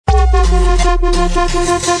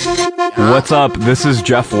What's up? This is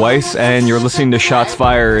Jeff Weiss, and you're listening to Shots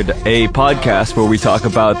Fired, a podcast where we talk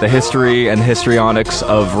about the history and histrionics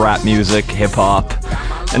of rap music, hip-hop,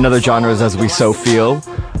 and other genres as we so feel.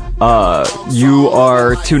 You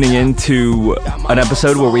are tuning in to an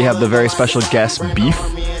episode where we have the very special guest, Beef.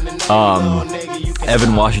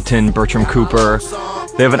 Evan Washington, Bertram Cooper.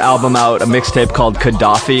 They have an album out, a mixtape called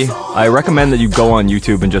Gaddafi. I recommend that you go on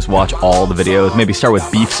YouTube and just watch all the videos. Maybe start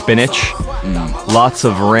with Beef Spinach. Lots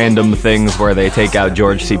of random things where they take out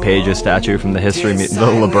George C. Page's statue from the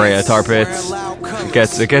La Brea Tar Pits.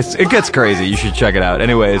 It gets crazy. You should check it out.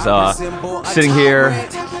 Anyways, sitting here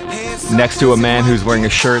next to a man who's wearing a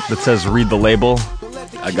shirt that says "Read the Label."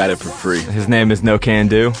 I got it for free. His name is No Can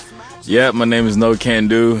Do. Yeah, my name is No Can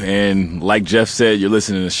Do, and like Jeff said, you're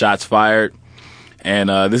listening to Shots Fired. And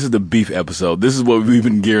this is the Beef episode. This is what we've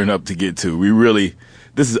been gearing up to get to.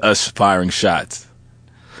 This is us firing shots.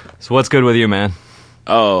 So what's good with you, man?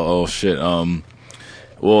 Oh shit.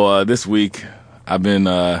 This week I've been.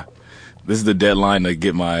 This is the deadline to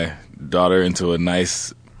get my daughter into a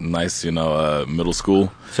nice, middle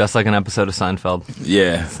school. Just like an episode of Seinfeld.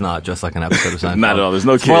 Yeah, it's not just like an episode of Seinfeld. Not at all. There's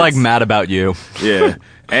no kids. It's more like Mad About You. Yeah.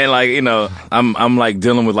 And I'm like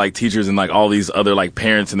dealing with like teachers and like all these other like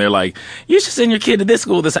parents, and they're like, you should send your kid to this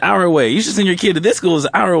school that's an hour away. You should send your kid to this school that's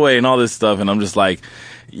an hour away, and all this stuff. And I'm just like,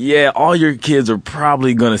 yeah, all your kids are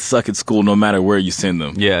probably gonna suck at school no matter where you send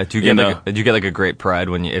them. Yeah. Do you get like a great pride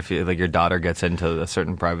when if your daughter gets into a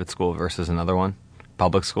certain private school versus another one?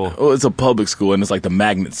 Public school? Oh, it's a public school, and it's like the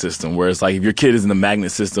magnet system, where it's like if your kid is in the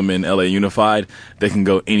magnet system in LA Unified, they can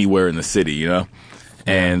go anywhere in the city,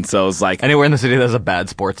 And so it's like anywhere in the city there's a bad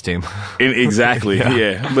sports team. Exactly,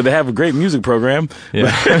 yeah. But they have a great music program.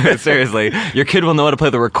 Yeah, seriously, your kid will know how to play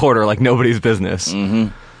the recorder like nobody's business. Mm-hmm.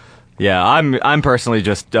 Yeah, I'm personally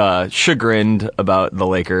just chagrined about the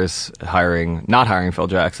Lakers not hiring Phil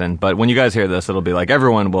Jackson. But when you guys hear this, it'll be like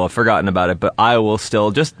everyone will have forgotten about it. But I will still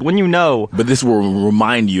But this will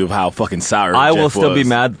remind you of how fucking sour I Jeff will still was. be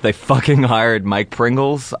mad that they fucking hired Mike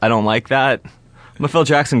Pringles. I don't like that. I'm a Phil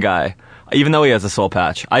Jackson guy. Even though he has a soul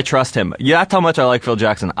patch, I trust him. Yeah, that's how much I like Phil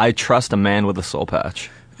Jackson. I trust a man with a soul patch.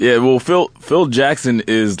 Yeah, well, Phil Jackson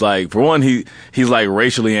is like, for one, he's like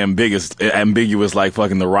racially ambiguous like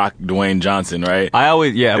fucking The Rock, Dwayne Johnson, right? Well,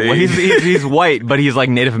 he's white, but he's like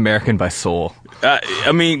Native American by soul.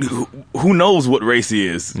 I mean, who knows what race he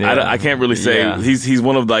is? Yeah. I can't really say. Yeah. He's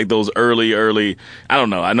one of like those early. I don't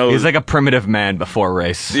know. I know he's like a primitive man before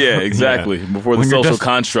race. Yeah, exactly. Yeah. Before the social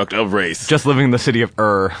construct of race. Just living in the city of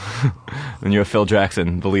and you have Phil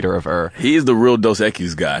Jackson, the leader of He is the real Dos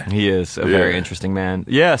Equis guy. He is a very interesting man.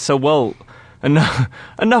 Yeah. So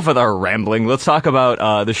enough with our rambling. Let's talk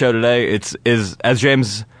about the show today. Is as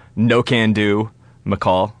James No Can Do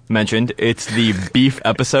McCall mentioned, it's the Beef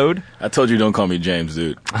episode. I told you don't call me James,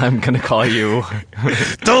 dude. I'm gonna call you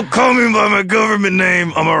Don't call me by my government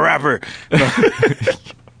name. I'm a rapper.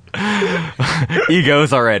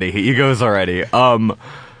 Egos already.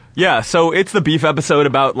 Yeah, so it's the Beef episode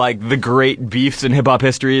about like the great beefs in hip hop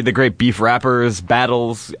history, the great beef rappers,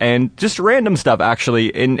 battles, and just random stuff actually.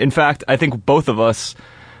 In fact, I think both of us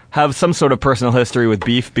have some sort of personal history with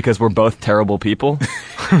beef because we're both terrible people.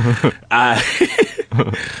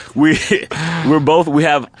 We're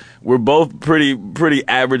both pretty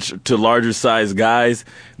average to larger sized guys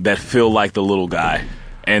that feel like the little guy,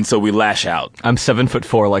 and so we lash out. I'm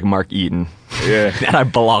 7'4" like Mark Eaton. Yeah, and I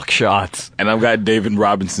block shots. And I've got David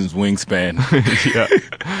Robinson's wingspan.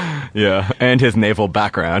 yeah, and his naval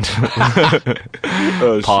background.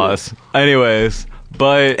 Pause. Shit. Anyways.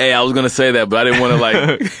 But hey, I was gonna say that, but I didn't want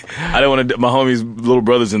to my homie's little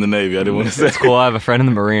brother's in the Navy. I didn't want to say. It's cool. I have a friend in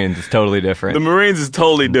the Marines. It's totally different. The Marines is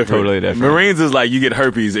totally different. Marines is like you get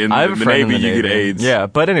herpes. In the Navy, you get AIDS. Yeah,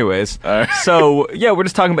 but anyways. All right. So yeah, we're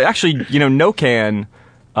just talking about actually, No Can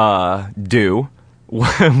Do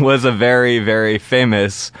was a very, very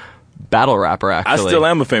famous battle rapper, actually. I still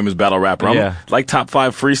am a famous battle rapper. I'm like top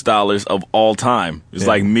 5 freestylers of all time. It's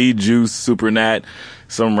like me, Juice, Super Nat,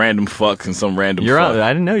 some random fucks, and some random fuck. I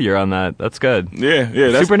didn't know you're on that. That's good.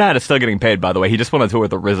 Yeah. Super Nat is still getting paid, by the way. He just went on tour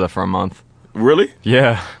with the RZA for a month. Really?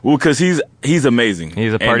 Yeah. Well, because he's amazing.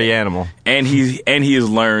 He's a party animal. And he has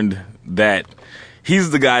learned that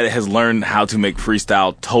he's the guy that has learned how to make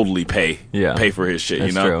freestyle totally pay for his shit.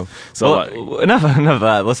 That's true. So enough of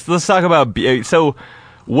that. Let's talk about. So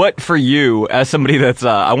what for you, as somebody that's,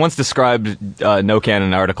 I once described No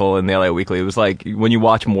Canon article in the LA Weekly. It was like when you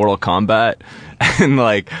watch Mortal Kombat and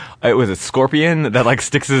like, it was a scorpion that like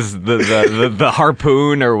sticks the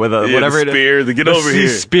harpoon or with whatever it is. Spear, to get over he here.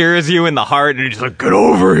 spears you in the heart and he's just like, get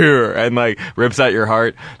over here, and like rips out your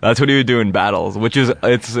heart. That's what he would do in battles, which is,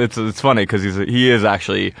 it's funny because he is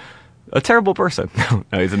actually a terrible person.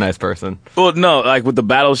 No, he's a nice person. Well, no, like with the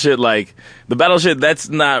battle shit, that's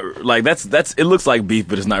not, like, that's, it looks like beef,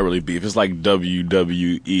 but it's not really beef. It's like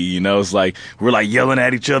WWE, you know? It's like, we're like yelling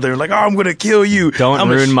at each other, like, oh, I'm gonna kill you. Don't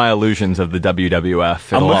ruin my illusions of the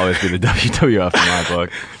WWF. It'll always be the WWF in my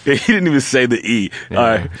book. He didn't even say the E. Yeah, all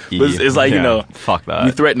right. E. But it's like, you know, fuck that.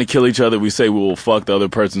 We threaten to kill each other. We say we will fuck the other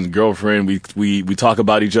person's girlfriend. We talk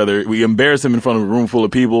about each other. We embarrass them in front of a room full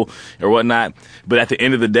of people or whatnot. But at the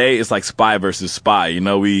end of the day, it's like spy versus spy. You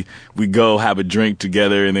know, we go have a drink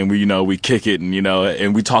together and then we kick it and, you know,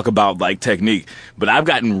 and we talk about like technique. But I've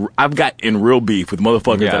got in real beef with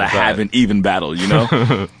motherfuckers that I haven't even battled, you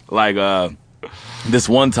know? Like, this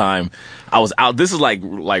one time I was out. This is like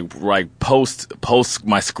post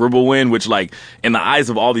my Scribble win, which like in the eyes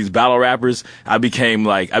of all these battle rappers, I became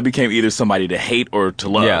either somebody to hate or to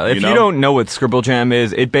love. Yeah, if you don't know what Scribble Jam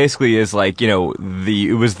is, it basically is like, you know,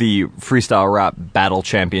 it was the freestyle rap battle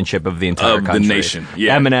championship of the entire country. The nation.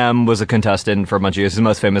 Yeah. Eminem was a contestant for a bunch of years. His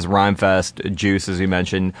most famous Rhymefest, Juice, as you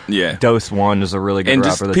mentioned. Yeah. Dose One is a really good and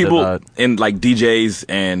rapper just that people did that. and like DJs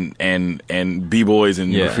and b-boys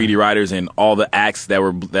and graffiti writers and all the acts that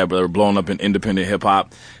were blown up in independent hip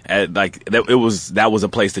hop. That was a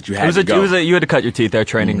place that you had to go. You had to cut your teeth there,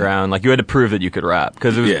 training ground. Like you had to prove that you could rap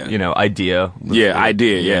because it was, you know, Idea.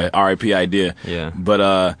 Idea. Yeah. R.I.P. Idea. Yeah.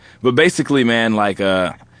 But basically, man, like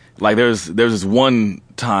there's this one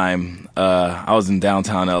time I was in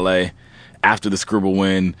downtown L.A. after the Scribble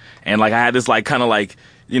win, and like I had this like kind of like,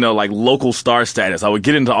 you know, like local star status. I would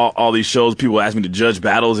get into all these shows. People would ask me to judge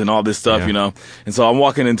battles and all this stuff, you know. And so I'm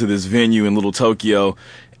walking into this venue in Little Tokyo,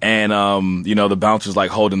 and you know, the bouncer's like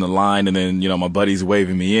holding the line, and then, you know, my buddy's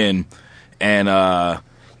waving me in, and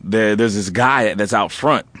there's this guy that's out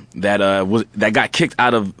front that got kicked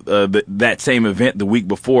out of that same event the week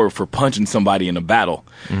before for punching somebody in a battle.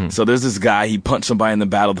 Mm-hmm. So there's this guy, he punched somebody in the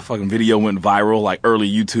battle. The fucking video went viral, like early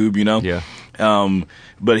YouTube, you know. Yeah.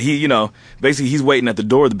 But he, you know, basically he's waiting at the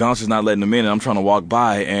door. The bouncer's not letting him in, and I'm trying to walk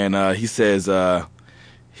by, and he says,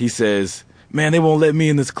 man, they won't let me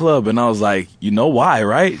in this club. And I was like, you know why,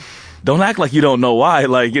 right? Don't act like you don't know why.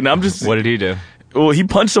 Like, you know, I'm just. What did he do? Well, he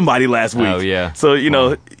punched somebody last week. Oh, yeah. So, you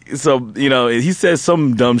know, he says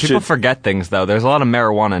some dumb shit. People forget things, though. There's a lot of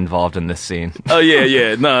marijuana involved in this scene. Oh,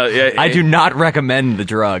 yeah. No, yeah. I do not recommend the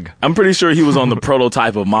drug. I'm pretty sure he was on the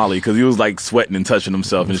prototype of Molly because he was like sweating and touching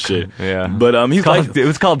himself and shit. Yeah. But he's like. It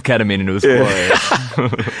was called ketamine and it was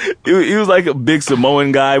glorious. He was like a big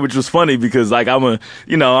Samoan guy, which was funny because like I'm like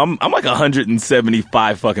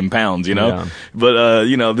 175 fucking pounds, you know? Yeah. But,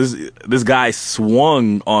 you know, this guy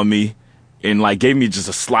swung on me and like gave me just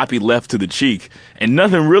a sloppy left to the cheek, and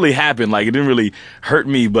nothing really happened. Like it didn't really hurt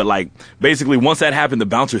me, but like basically once that happened, the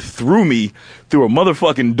bouncer threw me through a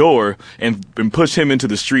motherfucking door and pushed him into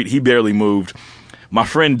the street. He barely moved. My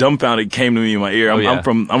friend Dumbfounded came to me in my ear.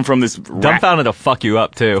 I'm from this. Dumbfounded to fuck you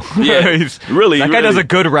up too. Yeah, really. That guy does a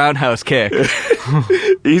good roundhouse kick.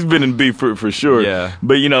 He's been in beef for sure. Yeah.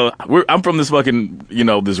 But you know, I'm from this fucking, you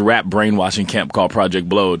know, this rap brainwashing camp called Project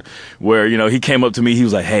Blowed, where, you know, he came up to me. He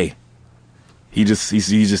was like, hey. He just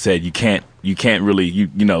said you can't really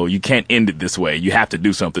you can't end it this way. You have to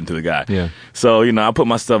do something to the guy. Yeah. So, you know, I put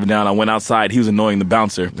my stuff down. I went outside. He was annoying the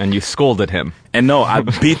bouncer. And you scolded him. And no, I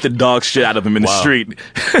beat the dog shit out of him in the street.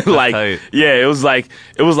 Like, yeah, it was like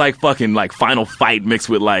fucking like Final Fight mixed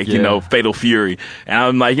with like, you know, Fatal Fury. And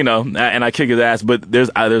I'm like, you know, and I kick his ass. But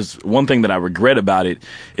there's one thing that I regret about it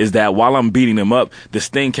is that while I'm beating him up, this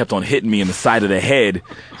thing kept on hitting me in the side of the head.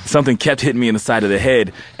 Something kept hitting me in the side of the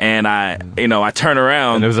head, and I turn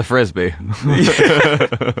around. And it was a frisbee.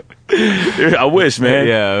 I wish, man.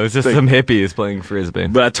 Yeah, it was just some hippies playing frisbee.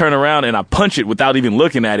 But I turn around and I punch it without even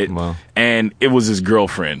looking at it. Wow. And it was his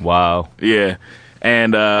girlfriend. Wow. Yeah.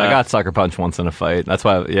 And I got sucker punched once in a fight. That's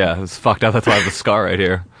why, it was fucked up. That's why I have a scar right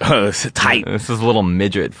here. It's tight. This is a little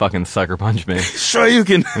midget fucking sucker punched me. Sure you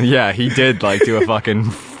can. Yeah, he did like do a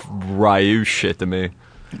fucking Ryu shit to me.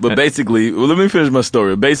 But basically, let me finish my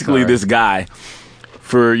story. Basically, this guy,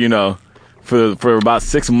 for about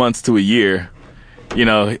 6 months to a year, you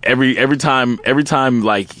know, every time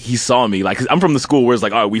like he saw me, like, 'cause I'm from the school where it's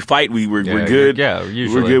like, all right, we fight, we're good,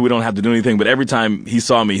 usually we're good, we don't have to do anything. But every time he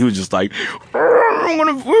saw me, he was just like,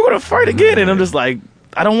 we're gonna fight again, and I'm just like,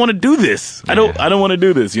 I don't want to do this. I don't want to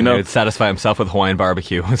do this, you know? He'd satisfy himself with Hawaiian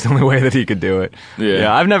barbecue. It's the only way that he could do it.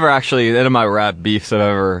 Yeah. I've never actually, none of my rap beefs have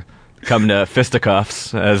ever come to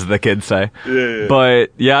fisticuffs, as the kids say. Yeah.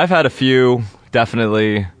 But, yeah, I've had a few,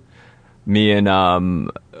 definitely. Me and,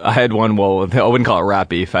 I had one, well, I wouldn't call it rap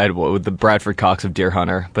beef. I had one with the Bradford Cox of Deer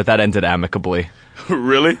Hunter, but that ended amicably.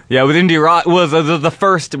 Really? Yeah, with Indie Rock was the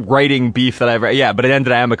first writing beef that I ever. Yeah, but it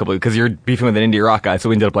ended amicably because you're beefing with an indie rock guy. So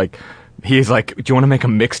we ended up like, he's like, "Do you want to make a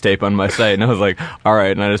mixtape on my site?" And I was like, "All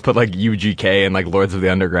right." And I just put like UGK and like Lords of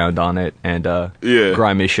the Underground on it and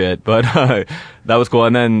grimy shit. But that was cool.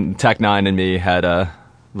 And then Tech Nine and me had a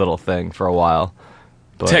little thing for a while.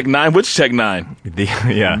 But Tech Nine? Which Tech Nine?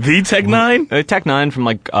 The Tech Nine? Tech Nine from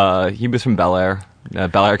like he was from Bel Air.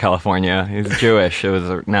 Bel Air, California. He's Jewish. It was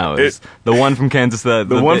the one from Kansas. The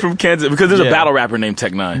one from Kansas, because there's a battle rapper named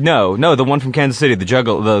Tech Nine. No, the one from Kansas City, the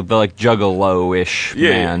like juggalo-ish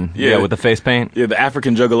man. Yeah, with the face paint. Yeah, the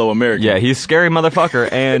African Juggalo American. Yeah, he's a scary motherfucker.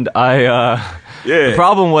 And the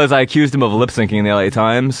problem was I accused him of lip syncing in the LA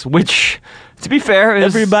Times, which, to be fair, is...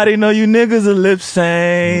 Everybody know you niggas are lip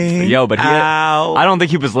sync. Yo, but I don't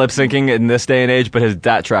think he was lip syncing in this day and age, but his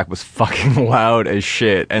dat track was fucking loud as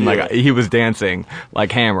shit. And like, he was dancing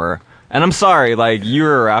like Hammer. And I'm sorry, like,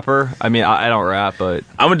 you're a rapper. I mean, I don't rap, but...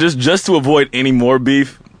 I'm just to avoid any more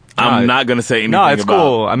beef, I'm not going to say anything about... No, it's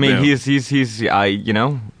cool. I mean, them.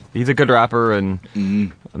 he's a good rapper, and...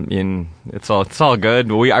 I mean, it's all good.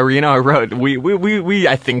 We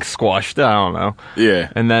I think squashed it. I don't know. Yeah.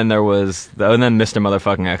 And then there was, and then Mr.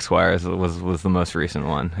 Motherfucking Esquires was the most recent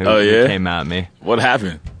one. Who came at me. What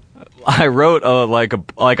happened? I wrote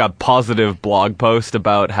a positive blog post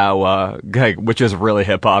about how which is really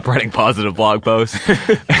hip hop, writing positive blog posts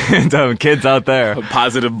and kids out there. A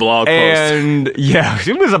positive blog post. And yeah,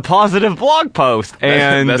 it was a positive blog post.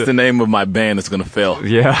 And that's the name of my band that's gonna fail.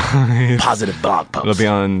 Yeah. Positive blog post. It'll be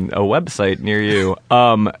on a website near you.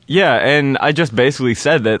 Yeah, and I just basically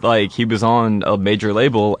said that like he was on a major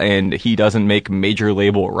label and he doesn't make major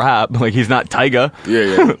label rap. Like he's not Tyga.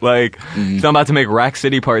 Yeah. Like he's not about to make Rack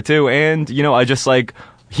City Part 2. And, you know, I just, like,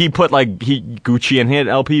 he put, like, Gucci and he had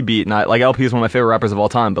an LP beat, and LP is one of my favorite rappers of all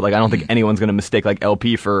time, but, like, I don't think anyone's gonna mistake, like,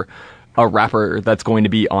 LP for a rapper that's going to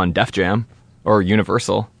be on Def Jam or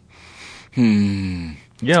Universal. You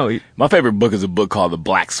know, my favorite book is a book called The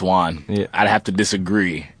Black Swan. Yeah. I'd have to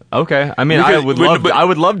disagree. Okay. I mean, I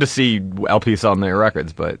would love to see LP on their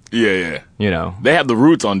records, but yeah, you know, they have the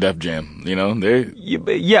roots on Def Jam. You know,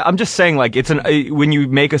 yeah. I'm just saying, like, when you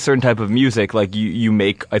make a certain type of music, like you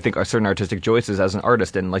make, I think, certain artistic choices as an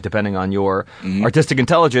artist, and like depending on your artistic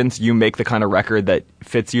intelligence, you make the kind of record that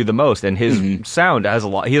fits you the most. And his sound has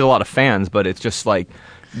he has a lot of fans, but it's just like.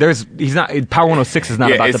 He's not, Power 106 is not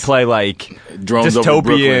about to play like Drones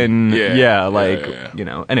dystopian, yeah. you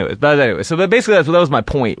know, anyway, so basically that was my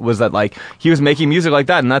point, was that like, he was making music like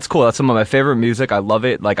that, and that's cool. That's some of my favorite music. I love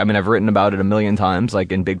it. Like, I mean, I've written about it a million times,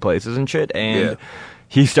 like in big places and shit, and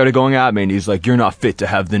he started going at me and he's like, "You're not fit to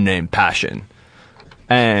have the name Passion."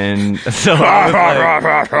 And so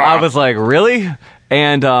I was like, really?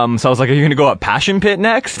 And so I was like, "Are you gonna go at Passion Pit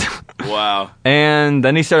next?" Wow. And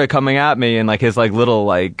then he started coming at me, and like his like little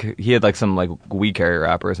like he had like some like weed carrier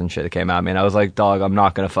rappers and shit that came at me, and I was like, "Dog, I'm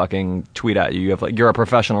not gonna fucking tweet at you. You're a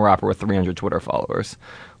professional rapper with 300 Twitter followers.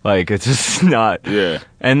 Like, it's just not." Yeah.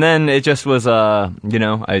 And then it just was you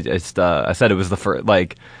know, I said it was the first,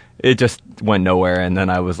 like, it just went nowhere, and then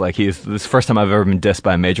I was like, this is the first time I've ever been dissed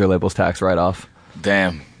by a major label's tax write-off.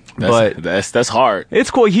 Damn. That's hard.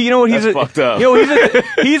 It's cool. You know what? He's fucked up. You know,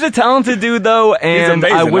 he's a talented dude though, and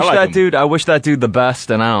he's amazing. I wish that dude the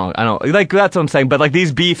best. And I don't like, that's what I'm saying. But like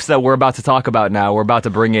these beefs that we're about to talk about now, we're about to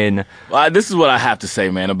bring in. Well, this is what I have to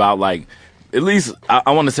say, man. About like, at least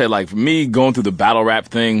I want to say, like, for me going through the battle rap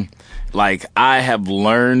thing, like I have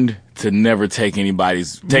learned to never take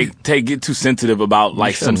get too sensitive about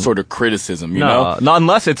like some sort of criticism, you know? Not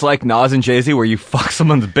unless it's like Nas and Jay-Z where you fuck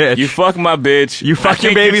someone's bitch. You fuck my bitch. You fuck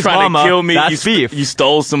your baby's mama. To kill me. That's beef. You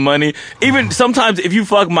stole some money. Even sometimes if you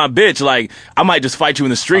fuck my bitch, like I might just fight you in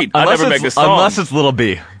the street. I never make a song. Unless it's Lil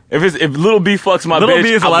B. If Lil B fucks my bitch, Lil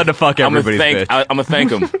B is allowed to fuck everybody's bitch. I'm gonna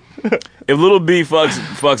thank him. If Lil B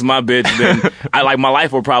fucks my bitch, then my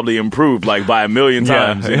life will probably improve like by 1,000,000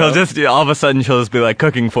 times. Yeah, he'll just all of a sudden she'll just be like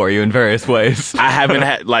cooking for you in various ways. I haven't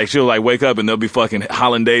had like she'll like wake up and there'll be fucking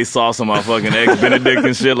hollandaise sauce on my fucking eggs Benedict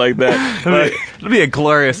and shit like that. Like, it'll be a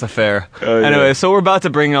glorious affair. Yeah. Anyway, so we're about to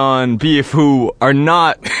bring on Beef, who are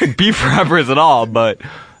not beef rappers at all, but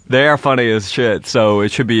they are funny as shit, so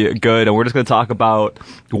it should be good. And we're just going to talk about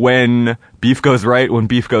when beef goes right, when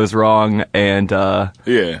beef goes wrong, and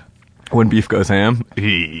When beef goes ham. Has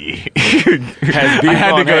beef I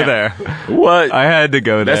had to gone go ham? there. What? I had to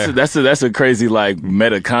go there. That's a crazy like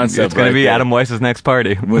meta concept. It's gonna right be there. Adam Weiss's next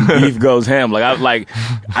party. When beef goes ham. I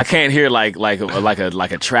can't hear like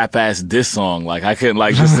a trap ass diss song. Like I couldn't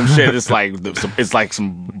like just some shit. It's like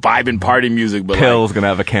some vibing party music. But Pill's gonna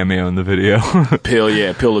have a cameo in the video.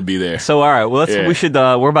 Pill will be there. So all right, well Yeah. we should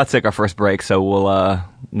we're about to take our first break, so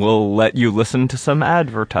we'll let you listen to some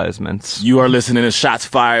advertisements. You are listening to Shots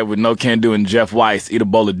Fired with No Can Do and Jeff Weiss. Eat a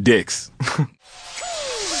bowl of dicks.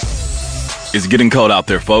 It's getting cold out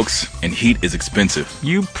there, folks, and heat is expensive.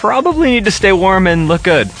 You probably need to stay warm and look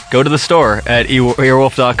good. Go to the store at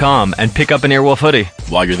earwolf.com and pick up an Earwolf hoodie.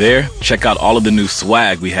 While you're there, check out all of the new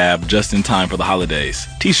swag we have just in time for the holidays.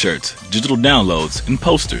 T-shirts, digital downloads, and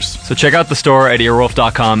posters. So check out the store at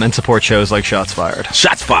earwolf.com and support shows like Shots Fired.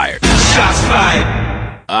 Shots Fired. Shots Fired.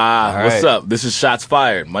 What's right. up? This is Shots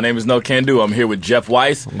Fired. My name is No Can Do. I'm here with Jeff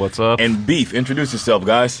Weiss. What's up? And Beef. Introduce yourself,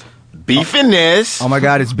 guys. Beefiness. Oh my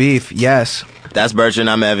God, it's beef. Yes. That's Bertrand.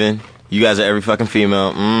 I'm Evan. You guys are every fucking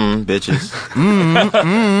female. Bitches.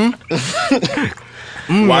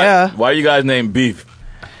 Why are you guys named Beef?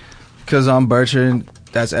 Because I'm Bertrand.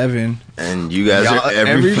 That's Evan. And you guys Y'all, are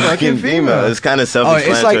every fucking female. It's kind of Oh,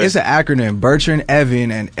 self-explanatory. it's an acronym. Bertrand,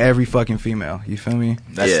 Evan, and every fucking female. You feel me?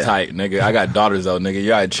 That's Yeah. tight, nigga. I got daughters though, nigga. You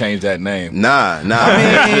gotta change that name. Nah.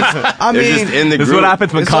 I They're mean, just in the This group. is what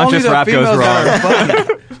happens when it's only conscious the rap goes females wrong. that are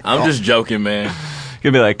fucking. I'm just joking, man.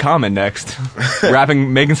 Gonna be like Common next,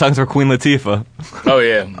 making songs for Queen Latifah. Oh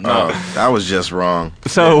yeah, no. Oh, that was just wrong.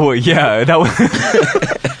 So yeah, that was.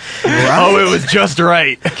 Oh, it was just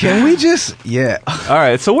right. Can we just? Yeah. All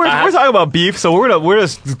right, so we're talking about beef. So we're gonna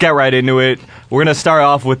just get right into it. We're gonna start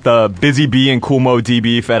off with the Busy Bee and Kool Moe D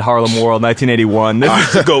beef at Harlem World, 1981.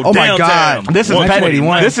 This is Go Oh my downtown. God. this is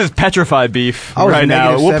 121. this is petrified beef I was right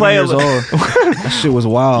now. negative We'll 7 play years old. That shit was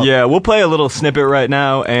wild. Yeah, we'll play a little snippet right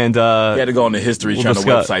now, and You had to go on the History We'll Channel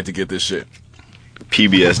discuss. website to get this shit.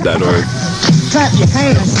 PBS.org. Clap your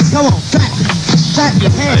hands. Come on, clap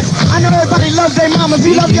your hands. I know everybody loves their mama. If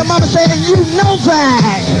you love your mama, say it, you know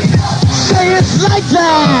that. Say it's like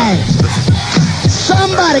that.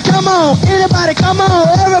 Somebody, come on. Anybody, come on.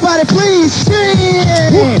 Everybody, please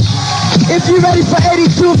sing. If you ready for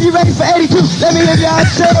 82, if you ready for 82, let me hear y'all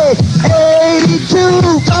say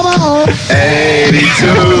 82. Come on. 82.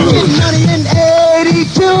 Getting money in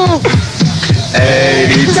 82.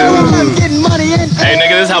 82. I'm getting money in 82. Hey,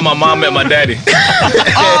 nigga, this is how my mom met my daddy.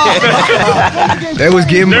 They was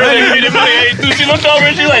getting Getting money. She looked over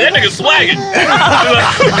and she like, that nigga swagging.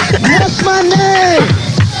 What's my name?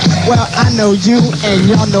 Well, I know you and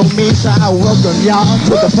y'all know me, so I welcome y'all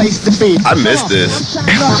to the place to be. I missed this.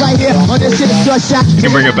 Right here on this shit, your shot. You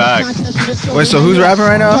can bring it back. Wait, so who's rapping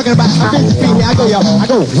right now? Talking about Busy Bee. I go, y'all. I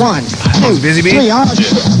go 1, 2, Busy Bee? 3. All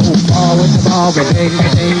shit. Ball with the ball, ding, ding,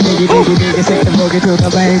 ding, ding, ding, ding, stick the boogie to the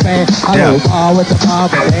bang, bang. I go ball with the ball,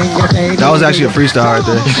 ding, ding, ding. That was actually a freestyle right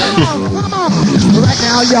there. Right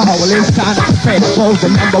now, y'all, well, it's time to prepare for the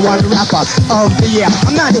 #1 rapper of the year.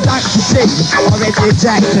 I'm not Dr. J or Reggie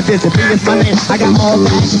Jackson. Busy Bee is my name. I got all the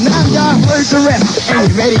action. Now y'all heard the rest, and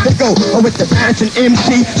you ready to go with the dancing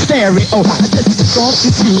MC stereo. I just go off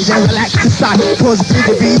the seat and relax inside, cause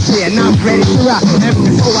Busy Bee's here, and I'm ready to rock. And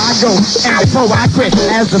before I go, and before I quit,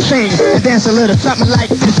 as the sing and dance a little something like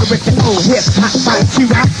this with the old hip hop body, she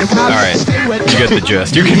rock and pop. All right. You get the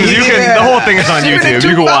gist. You can. The whole thing is on YouTube.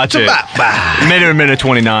 You can watch it. Minute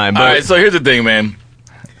 29. But All right, so here's the thing, man.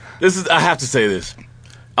 I have to say this.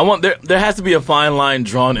 There has to be a fine line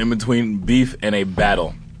drawn in between beef and a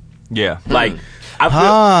battle. yeah, Like,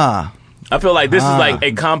 I feel like this is like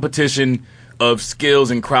a competition of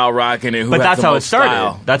skills and crowd rocking and who but has that's the how it most started.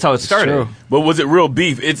 style. That's how it started. true. But was it real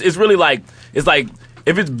beef? It's really like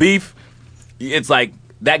if it's beef, it's like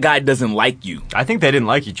that guy doesn't like you. I think they didn't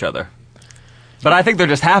like each other. But I think they're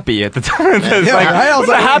just happy at the time. It's Yeah, like, right? I was it was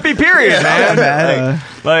a like- happy period, man.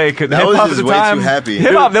 Like hip was hop at just the way time. too happy.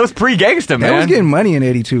 Hip hop, that was pre-gangsta, man. They was getting money in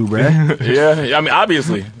 82, bruh. Yeah, I mean,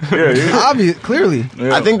 obviously. Yeah. Obvious, clearly.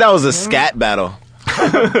 I think that was a scat battle.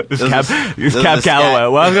 It was this Cab is a Calloway.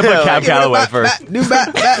 scat. Well, I was gonna put Cab Yeah, Calloway first.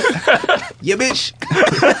 Yeah, bitch.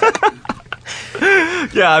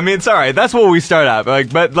 Yeah, I mean, it's all right. That's what we start at. But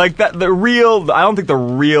that I don't think the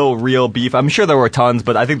real beef. I'm sure there were tons,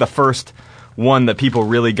 but I think the first one that people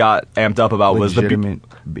really got amped up about was Legitimate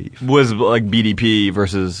beef. was like BDP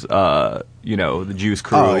versus the Juice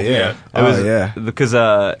Crew. Oh, yeah. It was, Oh, yeah. Because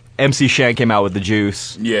MC Shank came out with the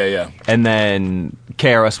Juice, Yeah. and then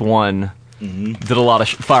KRS One Did a lot of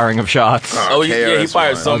firing of shots. Oh, yeah, he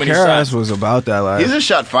fired so many shots. KRS was about that life. He's a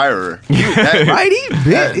shot firer. Right? He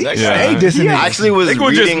that stayed dissing He niggas. actually was They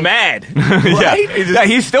were just reading. mad. Yeah,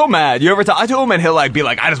 he's still mad. You ever talk to him and he'll like be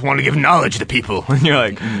like, "I just want to give knowledge to people," and you're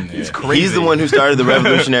like, "He's crazy." He's the one who started the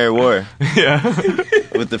Revolutionary War Yeah.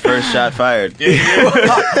 with the first shot fired.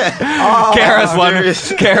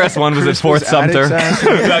 KRS-One was at Fort Sumter.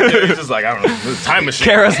 He's just like, I don't know, this is a time machine.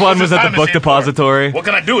 KRS-One was at the Time book machine depository. What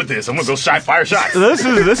can I do with this? I'm gonna go fire shots.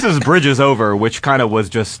 This is Bridges Over, which kind of was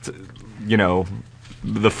just, you know,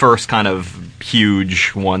 the first kind of huge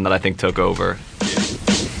one that I think took over.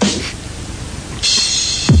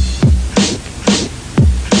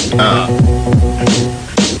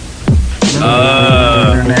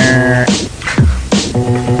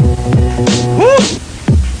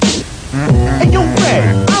 Hey, yo,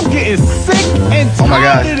 Ray, I'm getting sick and tired Oh my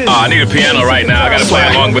God. of this. Oh, I need a piano right now. I gotta play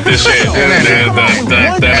along with this shit.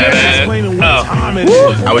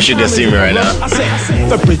 Oh. I wish you did see me right now. I say,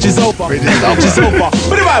 the bridge is over. The bridge is over.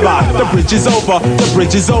 Bye-bye. The bridge is over. The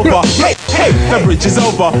bridge is over. Hey, hey, the bridge is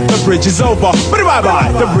over. The bridge is over.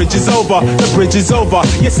 Bye-bye. The bridge is over. The bridge is over.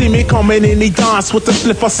 You see me coming in the dance with the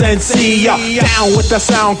flipper sensei. Down with the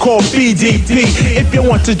sound called BDP. If you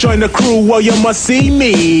want to join the crew, well, you must see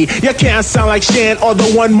me. You can't sound like Shan or the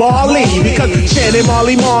one Marley. Because Shan and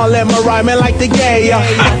Marley Marley, my rhyming like the gay.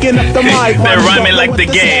 Picking up the mic. They're rhyming like the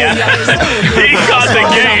gay. He called the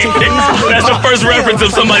gay. That's the first reference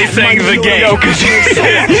of somebody saying the gay.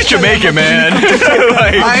 He's Jamaican, man.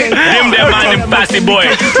 Like, Dim that mind and passy boy.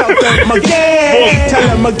 Tell them again. Tell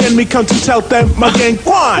them again, me come to tell them again.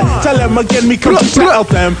 One. Tell them again, me come to tell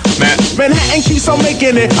them. Manhattan keeps on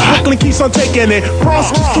making it. Brooklyn keeps on taking it.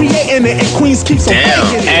 Bronx keeps creating it. And Queens keeps on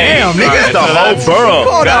making it. Damn, nigga. That's the whole borough.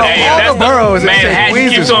 Hold on, all the boroughs. Manhattan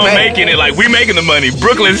Queens keeps was on fake. making it. Like, we making the money.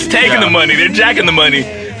 Brooklyn's taking the money. They're jacking the money.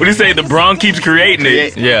 What do you say? The Bronx keeps creating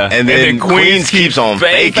it. Yeah. And then Queens keeps on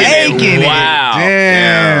faking it. Wow.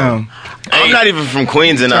 Damn. I'm not even from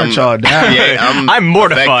Queens, and Turned y'all down. Yeah, I'm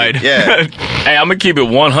mortified. affected. Yeah. Hey, I'm gonna keep it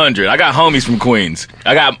 100. I got homies from Queens.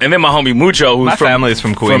 And then my homie Mucho, who's My family is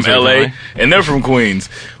from Queens from LA, originally. and they're from Queens.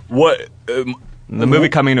 What? The movie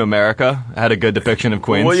Coming to America had a good depiction of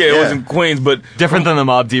Queens. Well, yeah, it was Yeah. in Queens, but Different than the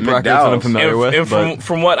Mobb Deep records that I'm McDowell's. familiar with. and but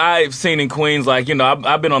from what I've seen in Queens, like, you know,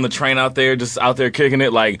 I've been on the train out there, just out there kicking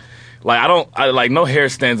it, like I no hair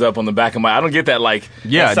stands up on the back of my. I don't get that like.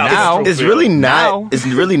 Yeah, that South now- Central It's feel. really Now- not. It's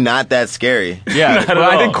really not that scary. yeah, Not at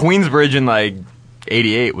well, I think all. Queensbridge in like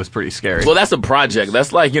 '88 was pretty scary. Well, that's a project.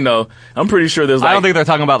 That's like, you know, I'm pretty sure there's like. I don't think they're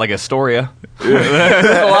talking about like Astoria. There's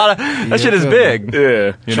a lot of that shit is big.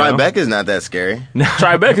 Yeah. You know? Tribeca's not that scary.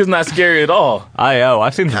 Tribeca's not scary at all.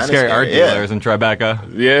 I've seen some Kinda scary art scary, yeah. dealers in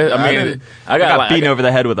Tribeca. Yeah, I mean, didn't- I I got like, beaten over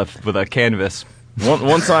the head with a canvas.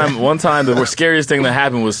 One time, the scariest thing that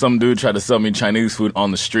happened was some dude tried to sell me Chinese food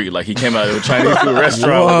on the street. Like, he came out of a Chinese food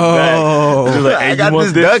restaurant with his bag. He was like, hey, I you got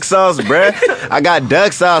want this duck sauce, bruh. I got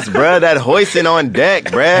duck sauce, bruh. That hoisin on deck,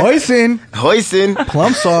 bruh. Hoisin, Hoisin.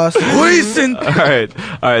 plum sauce. All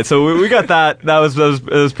right. So we got that. That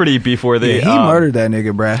was pretty before they. Yeah, he murdered that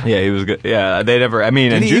nigga, bruh. Yeah, he was good. Yeah, they never. I mean,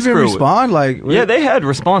 Did and he Juice even Crew. respond? Like, Yeah, they had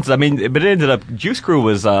responses. I mean, but it ended up Juice Crew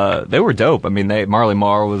was they were dope. I mean, Marley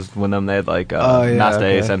Marl was one of them. They had like Nasta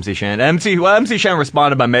Ace, okay. MC Shan. MC Shan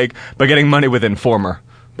responded by getting money with Informer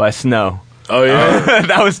by Snow. Oh, yeah?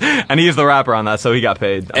 That was, and he's the rapper on that, so he got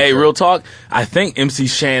paid. I'm Hey, sure. real talk. I think MC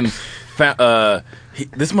Shan, this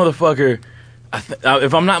motherfucker.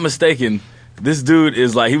 If I'm not mistaken, this dude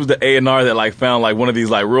is like, he was the A&R that like found like one of these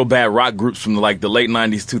like real bad rock groups from like the late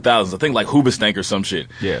 90s, 2000s. I think like Hoobastank or some shit.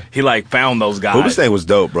 Yeah. He like found those guys. Hoobastank was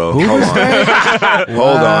dope, bro. Hold on.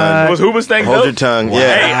 Hold on. Was Hoobastank Hold dope? your tongue. Hey,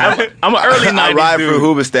 Yeah. I'm an early 90s I ride dude. for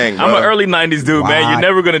Hoobastank, bro. I'm an early 90s dude, man. Wow. You're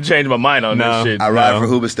never going to change my mind on No. this shit. I ride for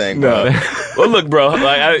Hoobastank, bro. Well, look, bro.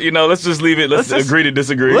 Like, let's just leave it. Let's just- agree to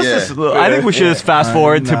disagree. Let's Yeah. just, I think we should just fast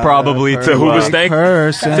forward to probably to Hoobastank?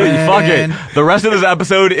 person. Dude, fuck it. The rest of this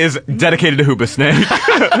episode is dedicated to Hoobastank.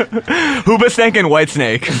 Hoobastank and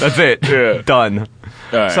Whitesnake. That's it. Yeah. Done.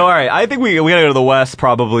 All right. So, all right. I think we gotta go to the West,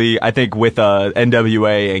 probably. I think with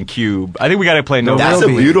NWA and Cube. I think we gotta play No That's real a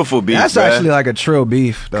beef. beautiful beat, That's bruh. actually like a trill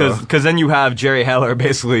beef, though. Because then you have Jerry Heller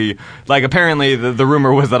basically, like, apparently the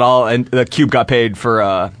rumor was that that Cube got paid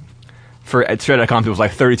for for Straight Outta Compton was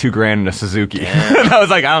like 32 grand in a Suzuki. And I was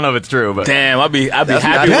like, I don't know if it's true, but Damn, I'd be happy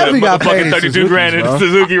Debbie with a got paid in motherfucking 32 Suzukis, grand in bro. a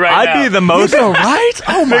Suzuki right now. I'd be the most. right?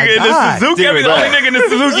 Oh my Nigga in the god! Suzuki. I'd be the only nigga in the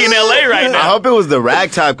Suzuki in LA right I now. hope it was the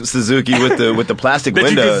ragtop Suzuki with the plastic That you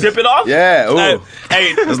windows. can zip it off? Yeah, ooh.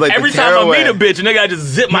 Hey, It's like every the time I meet tearaway. a bitch, a nigga, I just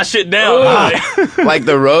zip my shit down. Like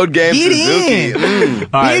the road game Get Suzuki. in.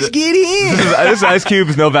 All right, Bitch, get in. this is Ice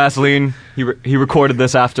Cube's No Vaseline. He recorded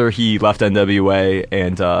this after he left NWA,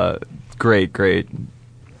 and great. It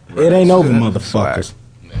ain't over, motherfuckers.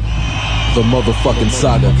 The motherfucking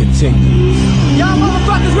saga continues. Y'all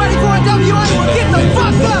motherfuckers ready for a WA? Get the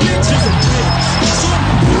fuck up!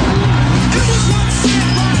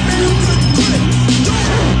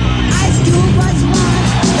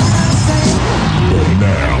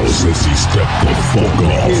 Now, since he stepped the fuck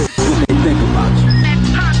off. Here's what they think about you.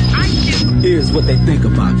 Here's what they think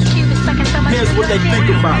about you. Here's what they think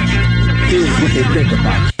about you.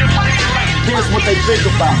 Here's what they think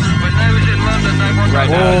about you. Right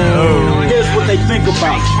now. Here's what they think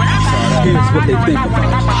about you. Here's what they think about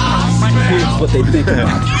you. Here's what they think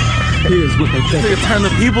about you. Here's what they think Nigga, about turn the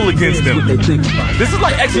people against you. What him. they think about you. This is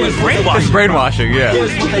like excellent It's brainwashing. brainwashing, yeah.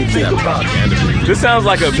 Here's what they think about you. This sounds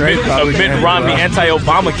like a Mitt propaganda, Romney bro.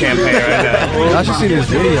 anti-Obama campaign right now. Y'all should see this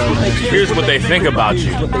video, man. Here's what they think about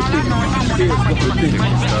you.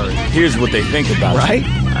 Here's what they think about you. Right?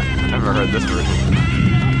 I've never heard this version.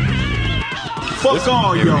 Fuck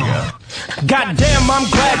all y'all. Goddamn, I'm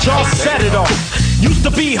glad y'all set it off. Used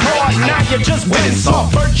to be hard, now you're just winning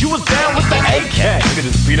soft. First you was down with the AK. You could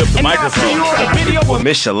just beat up the And now I see you microphone. on the video with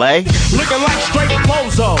Miss Chalet? looking like straight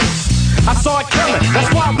bozos. I saw it coming,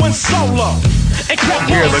 that's why I went solo. And kept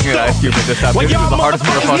You're on looking at Ice Cube at this time. When This is y'all the hardest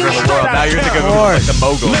motherfucker in the world. Now you're thinking of him as like the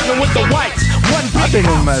mogul. Living with the whites, one big I think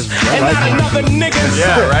of him house, as and like not another nigga.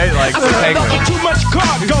 Yeah, right? Like I the signed up penguin. for too much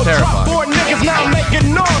cargo. terrifying. Drop 4 niggas now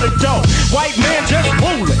making all the dough. White man just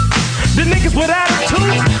ruling. The niggas with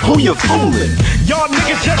attitudes, who you fooling? Y'all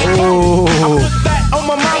niggas just phony. I put that on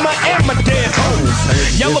my mama and my dead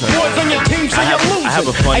homies. Yellow boys on your team, so you're losing. I have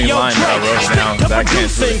a funny Hey, yo, line that I Drake, wrote stick down to that I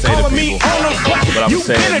can't really producing, say to calling me people, on the spot. but I'm You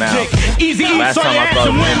saying been it a now. dick. Easy Last on time your I ass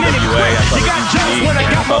thought and of win NWA, I anyway. thought You of got jealous EGE, when I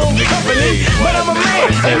and I got my thought of own niggas with company, AIDS. but I'm a man,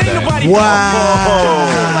 Nobody said and ain't that. nobody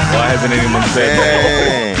Why hasn't anyone said that?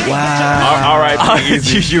 Dang. Wow. All right,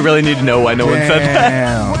 easy. You really need to know why no one said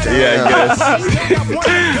that. Damn. Yeah, I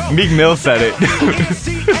guess. Meek Mill said it.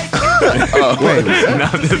 Wait. No,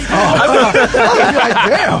 this- Like,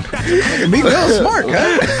 damn. Meek Mill's smart,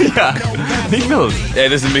 guy. yeah. Meek Mill's. Yeah,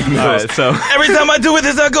 this is Meek Mill. All right, so Every time I do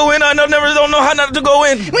this, I go in. I never don't know how not to go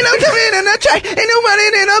in. We don't come in the track, ain't nobody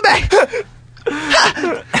in the back.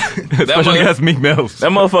 especially mother- as Meek Mills.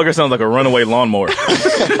 That motherfucker sounds like a runaway lawnmower.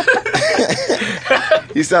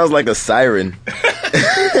 He sounds like a siren.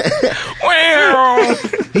 Wow.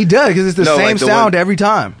 He does, because it's the No, same like the sound one- every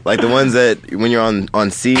time. Like the ones that when you're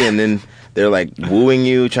on C and then they're like wooing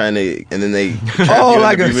you, trying to, and then they Oh,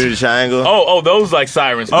 like the a- Bermuda Triangle. Oh, those like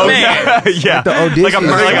sirens. Oh Man. yeah, yeah. the Odysseus. like a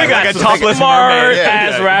mer- Like, we got like a some topless smart mermaid.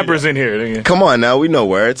 ass Yeah. rappers in here. nigga. Come on now, we know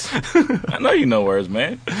words. I know you know words,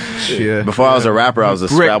 man. Yeah. Before I was a rapper, I was a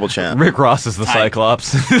Scrabble champ. Rick Ross is the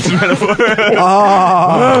Cyclops. This metaphor.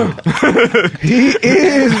 Oh, he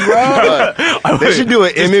is, bro. They should do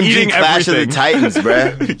an Just MMG eating Clash of the everything. Titans,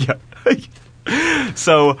 bruh. Yeah.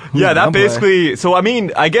 So yeah, that I'm basically. So I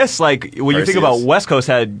mean, I guess like when you think about Perseus. West Coast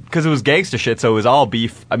had, because it was gangster shit, so it was all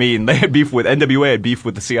beef. I mean, they had beef with NWA, had beef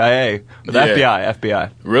with the CIA, the Yeah.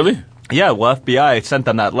 FBI. Really? Yeah, well, FBI sent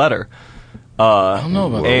them that letter. I don't know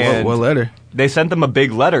about that. And What letter? they sent them a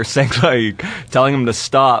big letter saying like telling them to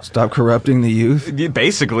stop. Stop corrupting the youth. Yeah,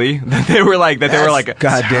 basically, they were like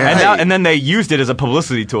goddamn. and then they used it as a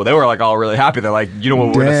publicity tool. They were like all really happy. They're like, you know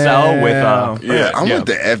what we're gonna sell with. Yeah, I want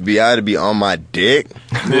the FBI to be on my dick,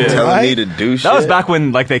 telling Right? me to do shit. That was back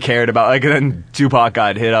when like they cared about, like, and then Tupac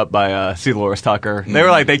got hit up by C. Loris Tucker. They were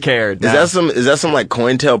like, they cared. Is that some like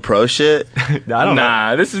COINTELPRO shit? I don't know.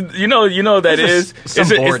 Nah, this is you know that This is is some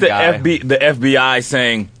it's bored the guy. the FBI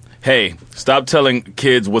saying, "Hey, stop telling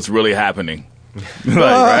kids what's really happening."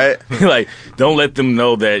 Right? Like, don't let them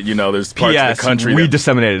know that there's parts of P.S. the country. We that-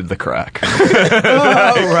 disseminated the crack.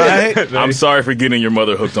 Oh, right. I'm sorry for getting your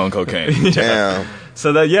mother hooked on cocaine. Damn.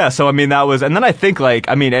 So I mean that was, and then I think like,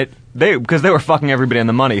 I mean because they were fucking everybody in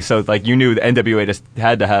the money. So like you knew the NWA just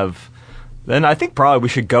had to have. Then I think probably we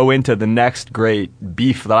should go into the next great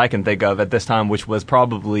beef that I can think of at this time, which was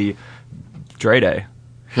probably Dre Day.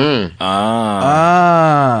 Because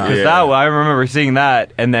Yeah. that, I remember seeing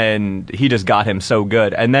that, and then he just got him so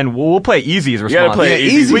good. And then we'll play Easy's response. gotta play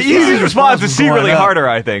Easy's Easy's response is was going secretly up. harder,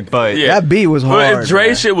 I think. But Yeah. That beat was hard. But Dre's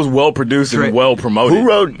man. shit was well produced and well promoted.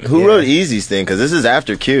 Who wrote Easy's thing? Because this is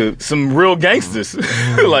after Cube. Some real gangsters,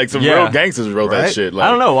 like some Yeah. real gangsters wrote that Right? shit. Like,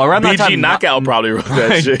 I don't know, around that BG time- Knockout probably wrote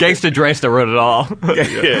that shit. Gangsta Dresta wrote it all.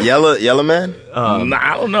 Yeah. Yellow Man? Nah,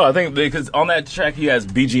 I don't know. I think because on that track he has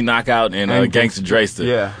BG Knockout and Gangsta Dresta.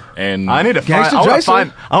 Yeah. and I need to find. Gangsta I want to Jason?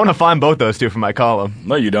 find. I want to find both those two for my column.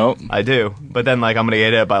 No, you don't. I do, but then like I'm gonna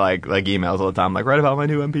get it by like emails all the time. Like write about my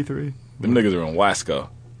new MP3. Them niggas are in Wasco.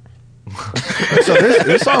 So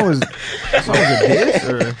this song was a diss,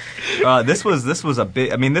 or This was a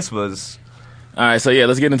bit. I mean, this was. All right, so yeah,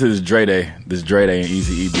 let's get into this Dre Day and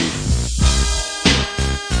Easy E beat.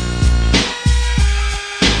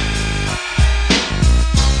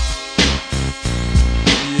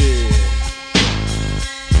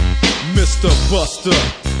 Mr. Buster,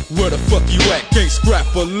 where the fuck you at? Can't scrap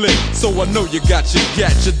a lick, so I know you got your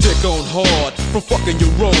dick on hard. From fucking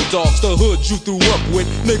your road dogs, the hood you grew up with,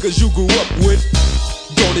 niggas you grew up with.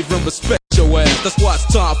 Don't even respect your ass. That's why it's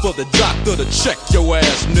time for the doctor to check your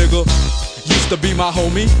ass, nigga. Used to be my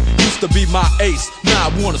homie, used to be my ace. Now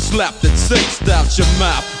I wanna slap the taste out your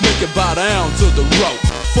mouth, make it bow down to the rope.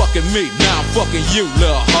 Fucking me, now I'm fucking you,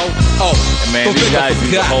 little hoe. Oh, And man, don't these think I guys use a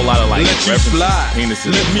forgot. whole lot of like Let you references, fly.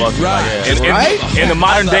 penises, Let and me fucking like, ride. yeah. In the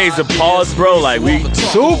modern days, the pause, bro, like we.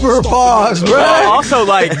 super pause, bro. Also,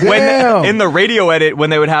 like when Damn. in the radio edit, when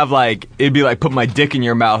they would have like it'd be like put my dick in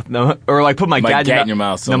your mouth, no, or like put my gat gat in your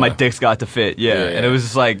mouth, No, my somewhere. dick's got to fit. Yeah. Yeah, And yeah. it was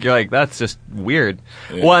just like you're like that's just weird.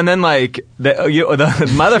 Well, and then like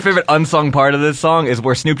my other favorite unsung part of this song is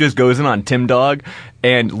where Snoop just goes in on Tim Dog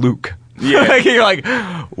and Luke. Yeah. Like, you're like,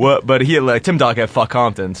 what? But he like Tim Dog had fuck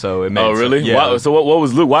Compton, so it made Oh really? sense. Yeah. Why, so what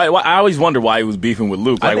was Luke? Why? I always wonder why he was beefing with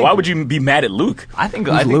Luke. I Like, think- why would you be mad at Luke? I think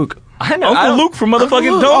Who's Luke? I know. I Uncle don't- Luke from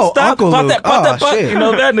motherfucking Luke. Don't Oh, Stop. Uncle Pop Luke. that, pop Oh, that, pop. shit. You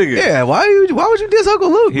know that nigga. Yeah, why would you diss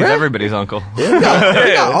Uncle Luke, He's bruh? everybody's uncle. He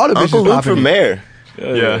got all the bitches Uncle Luke popping from it. Mayor.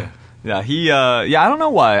 Yeah. Yeah, I don't know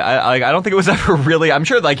why. I don't think it was ever really. I'm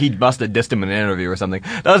sure like he must have dissed him in an interview or something.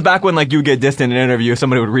 That was back when like you would get dissed in an interview,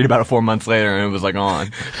 somebody would read about it 4 months later, and it was like on.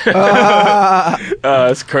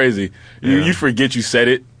 It's crazy. You forget you said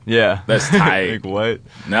it. Yeah, That's tight. like what?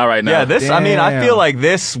 Now, right now. Yeah, this. I mean, I Damn. feel like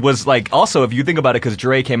this was like also if you think about it, because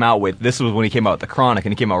Dre came out with this was when he came out with the Chronic,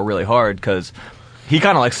 and he came out really hard because he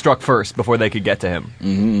kind of like struck first before they could get to him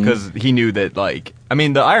because he knew that like I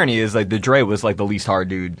mean the irony is like the Dre was like the least hard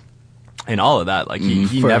dude in all of that. Like he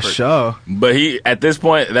For never. sure. But he at this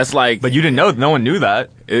point, that's like. But you didn't know. No one knew that.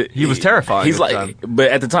 He was terrifying. He's at the like, time. but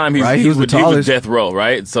at the time Right, he he was the was tallest. death row,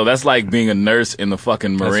 right? So that's like being a nurse in the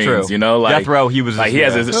fucking That's Marines. true. You know, like Death row, he was like just- he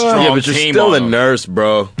has yeah. a strong Yeah, but you're team still a on him. nurse,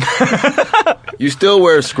 bro. You still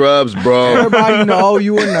wear scrubs, bro. Everybody know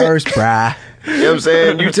you a nurse, bruh. You know what I'm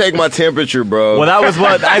saying? You take my temperature, bro. Well, that was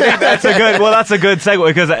what I think. That's a good. Well, that's a good segue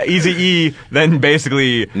because Eazy-E then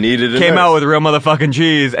basically Needed a came nurse. out with real motherfucking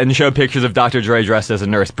G's and showed pictures of Dr. Dre dressed as a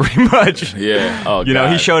nurse, pretty much. Yeah. Oh, You know,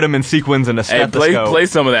 he God. showed him in sequins and a Hey, stethoscope. play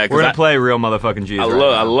some of that. 'cause We're gonna I- play real motherfucking G's. I right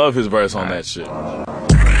love now. I love his verse on that shit.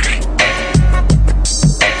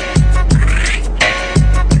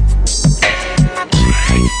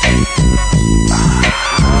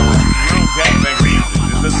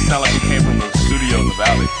 This doesn't sound like it came from a studio in the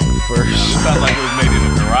valley. It sounds like it was made in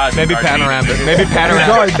a garage. Maybe Gardena. Panorama. Maybe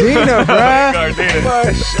Panorama. Gardena, bruh. Gardena.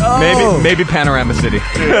 For sure. Maybe Panorama City.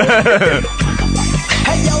 Hey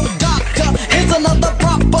yo, doctor, here's another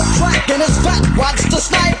proper track, and it's fat. Watch the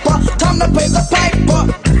sniper, time to pay the piper,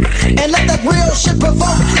 and let that real shit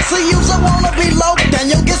provoke. See, you's a wanna be low, then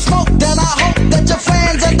you'll get smoked. And I hope that your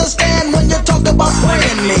fans understand when you talk about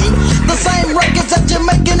playing me. The same records that you're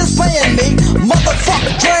making is paying me.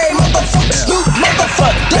 Motherfucker Dre, motherfucker Snoop,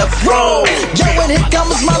 motherfucker Death Row. Yo, and here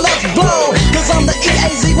comes my left blow, 'cause I'm the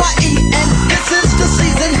EAZYE, and this is the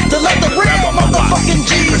season to let the real motherfucking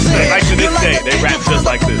G's in. Like to this You day, a they bitch, rap you just find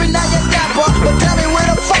like a this. puppy, now you're dapper, but tell me where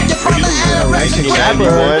the fuck you from the anorexic Happy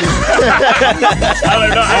rapper. one. I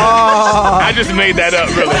don't know. I just made that up,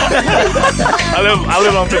 really. I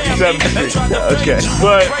live on 57th Street. Okay.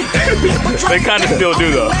 But they kind of still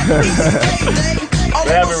do, though.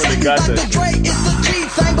 They haven't really got that.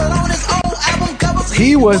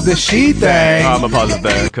 He was the she thing. I'm gonna pause it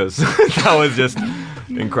there because that was just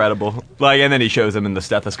incredible. Like, and then he shows him in the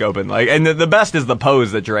stethoscope and like, and the best is the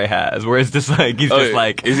pose that Dre has, where it's just like he's just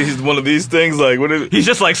like is he one of these things? Like, what is? he's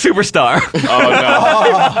just like superstar.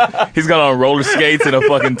 Oh no, he's got on roller skates and a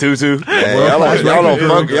fucking tutu. Hey, y'all don't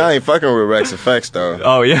fuck. Y'all ain't fucking with Rex Effects though.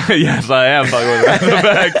 Oh yeah, yes I am fucking with Rex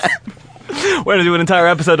Effects. We're gonna do an entire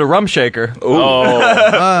episode of Rum Shaker.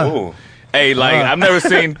 Oh. Hey, like I've never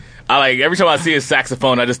seen. Every time I see a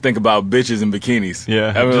saxophone, I just think about bitches in bikinis.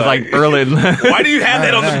 Yeah, I mean, just like early. Why do you have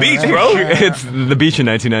that on the beach, bro? It's the beach in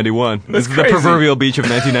 1991. It's the crazy. proverbial beach of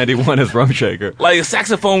 1991 is Rum Shaker. Like a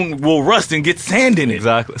saxophone will rust and get sand in it.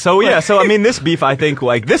 Exactly. So yeah, I mean, this beef, I think,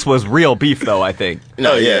 like this was real beef, though. I think.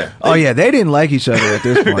 No, yeah. Oh yeah, they didn't like each other at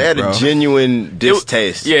this point. They had bro. a genuine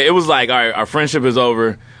distaste. It was like, all right, our friendship is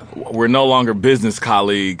over. We're no longer business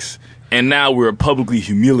colleagues. And now we're publicly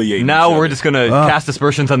humiliating. Now each we're other. just gonna cast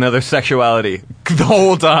aspersions on the other sexuality the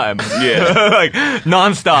whole time. Yeah. Like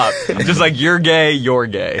nonstop. Just like you're gay, you're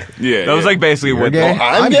gay. Yeah, That was like basically what. gay?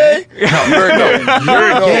 I'm gay? No, you're gay.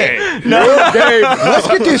 You're gay. You're gay. Let's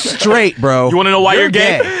get this straight, bro. You want to know why you're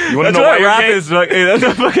gay? You want to That's know why what you're rap gay? is. Like, that's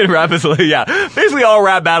what fucking rap is. Like, yeah, basically all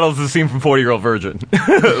rap battles is a scene from 40-Year-Old Virgin.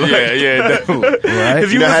 Yeah, definitely. Right?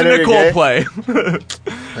 Because you know how listen to to get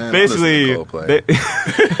Coldplay. Basically,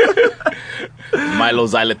 Coldplay. Milo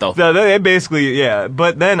Xyloto. they basically, yeah.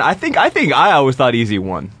 But then I always thought Easy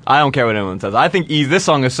won. I don't care what anyone says. I think this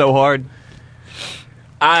song is so hard.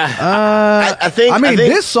 I think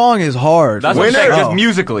this song is hard. That's what I'm Winner. saying. Just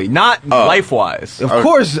musically, not life-wise. Of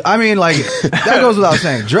course, I mean, like that goes without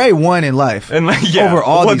saying. Dre won in life, And like, yeah, over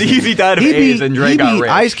all well, these. Easy died of He AIDS beat- and Dre he got beat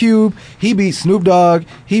rich. Ice Cube. He beat Snoop Dogg.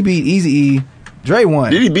 He beat Eazy-E. Dre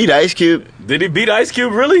won. Did he beat Ice Cube? Did he beat Ice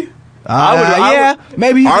Cube, really? Yeah,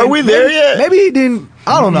 maybe. He Are we there yet? Maybe he didn't.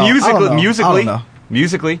 I don't know. Musically, I don't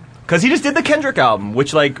know. because he just did the Kendrick album,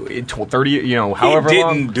 which like 30, however he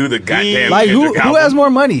long. didn't do the goddamn Like who Kendrick who album. has more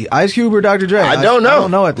money, Ice Cube or Dr. Dre? I don't know. I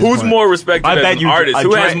don't know at this Who's point. more respected I as bet an you- artist?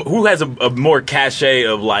 Dre. Who has a more cachet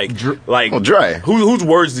of like Well, Dre. whose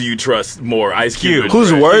words do you trust more? Ice Cube. or Whose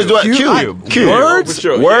Dre? words do I? Cube. Cube. Words? For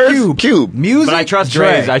sure. Words? Cube. Music. But I trust Dre.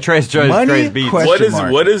 Dre's. I trust Dre's Money? beats. Question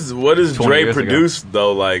What mark. is 20 Dre years ago. produce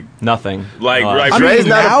though? Like Nothing. Like Uh, right, I Dre's mean,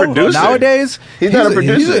 not a producer. Nowadays, He's not a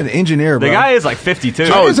producer. He's an engineer, bro. the guy is like 52.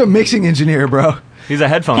 He's a mixing engineer, bro. He's a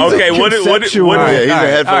headphone. Okay, what conceptual- Yeah, he's a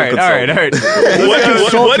headphone all right.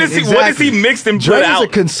 consultant. what is he? What is he Exactly. mixed and put Dre's out? a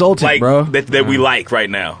consultant, like, bro. That we like right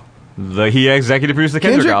now. He executive produced the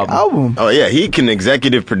Kendrick, Kendrick album. Oh yeah, he can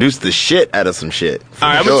executive produce the shit out of some shit. All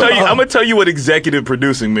right, I'm gonna tell you what executive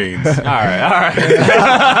producing means. All right.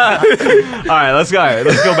 All right, let's go. All right,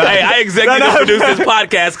 let's go back. Hey, I executive produced this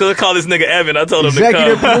podcast because I called this nigga Evan. I told him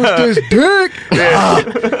Executive to come. produced this dick.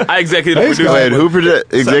 I executive Thanks, produced. Wait,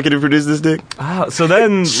 who executive produced this dick? So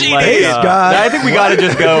then, like, God. I think we gotta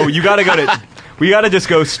just go. You gotta go to. We gotta just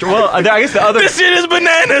go. Well, I guess the other. This shit is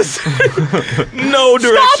bananas. No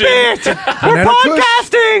direction. Stop it! We're Banana Kush.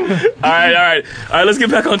 podcasting. All right. Let's get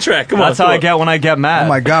back on track. Come on. That's how I get when I get mad. Oh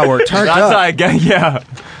my God, we're turned That's up. how I get. Yeah,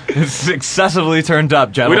 it's excessively turned up,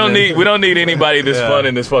 We gentlemen. don't need anybody this fun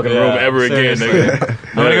in this fucking room ever again, seriously. nigga.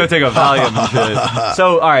 I'm gonna go take a Valium and shit.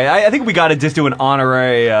 So, all right, I think we gotta just do an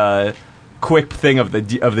honorary. Quick thing of the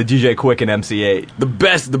DJ Quick and MC8. The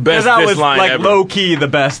best Because that diss was line like ever. low key the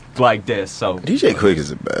best like diss. So DJ Quick is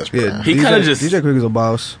the best, bro. Yeah, He kinda just- DJ Quick is a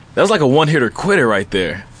boss. That was like a one-hitter quitter right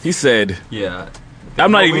there. He said, yeah,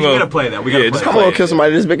 I'm not Well, even we gonna gotta play that. We gotta play just that. I'm gonna kill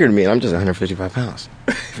somebody that's bigger than me, and I'm just 155 pounds.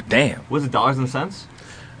 Damn. was it dollars and cents?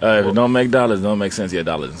 If it don't make dollars, don't make sense. Yeah,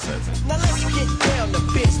 dollars and cents. Now let's get down to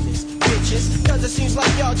business, bitches. Cause it seems like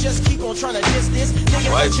y'all just keep on trying to diss this.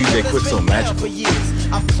 Niggas Why is that DJ you Quick so been down magical? for years.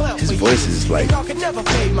 I've clowned His for voice years. is like Y'all can never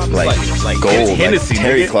fade my place. Like gold, it's Hennessy, like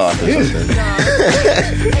terry nigga. cloth or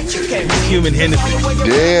something. Human Hennessy.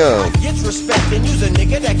 Damn. Gets respect and use a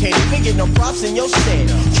nigga that can't even get no props in your set.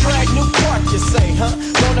 Drag new part, you say, huh?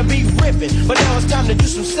 Gonna be ripping, but now it's time to do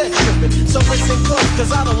some set tripping. So listen close,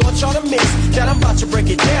 cause I don't want y'all to miss that I'm about to break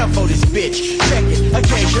it down for this bitch. Check it,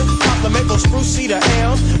 occasion, poplar, maple, spruce, cedar,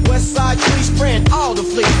 elm, west side tree spraying all the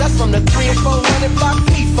fleas. That's from the 3 and 400 block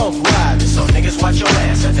P-Funk ride. So niggas watch your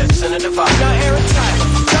ass at that center divide. Now Aaron Tyler,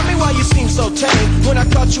 tell me why you seem so tame when I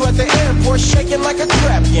caught you at the airport shaking like a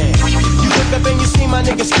trap game. You look up and you see my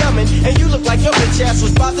niggas coming, and you look like your bitch ass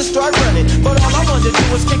was about to start running. But all I wanted to do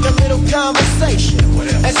was kick a little conversation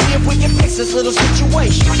and see if we can fix this little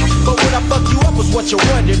situation. But when I fucked you up was what you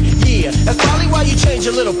wondered. Yeah, that's probably why you changed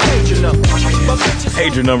your little pager number. But bitches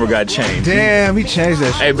Pager number got changed. Damn, he changed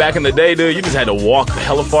that shit. Hey, back in the day, dude, you just had to walk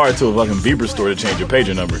hella far to a fucking Bieber store to change your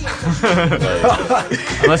pager number.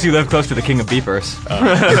 Unless you live close to the king of beepers.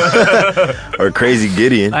 Or Crazy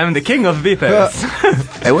Gideon. I'm the king of beepers.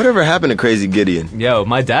 Hey, whatever happened to Crazy Gideon? Yo,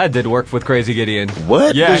 my dad did work with Crazy Gideon.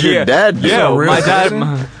 What? Yeah, Does your dad do? Yeah, a real my dad.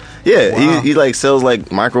 person? Yeah, he like sells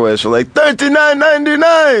like microwaves for like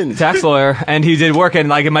 $39.99. Tax lawyer, and he did work, and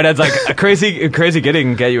like my dad's like crazy Gideon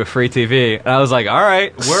can get you a free TV, and I was like, all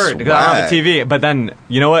right, word, because I don't have a TV. But then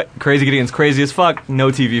you know what? Crazy Gideon's crazy as fuck. No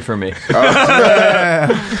TV for me.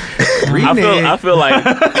 I feel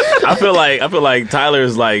like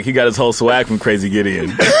Tyler's like he got his whole swag from Crazy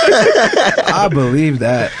Gideon. I believe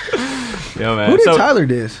that. Yo, man. Who did Tyler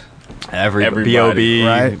diss? Everybody. B.O.B.,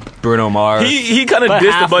 right? Bruno Mars. He kind of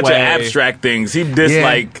dissed a bunch of abstract things. He dissed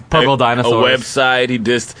like Purple a Dinosaurs. website. He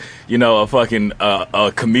dissed, a fucking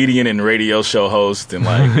a comedian and radio show host and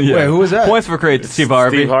like. Wait, who was that? Points for Steve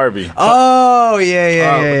Harvey. Steve Harvey. Oh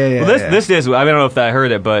yeah. Well, this diss, I don't know if I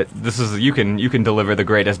heard it, but this is you can deliver the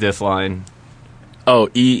greatest diss line. Oh,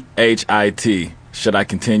 EHIT. Should I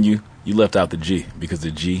continue? You left out the G because the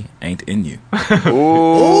G ain't in you.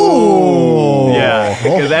 Ooh. Yeah.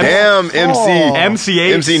 Damn,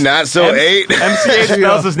 MCH. MC not so 8. MCH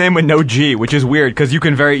spells his name with no G, which is weird because you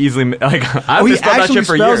can very easily like. I've he spelled that actually shit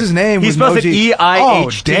for spells years. his name He with spells no it G. EIHT. Oh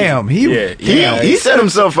damn, He set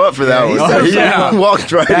himself up for that one. He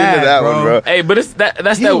walked right into that one, bro. Hey, but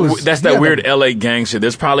that's that weird LA gang shit.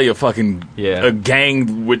 There's probably a fucking a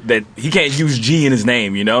gang with that he can't use G in his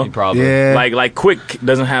name, you know? Probably. Yeah. Like Quick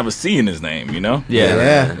doesn't have a C in his name, you know?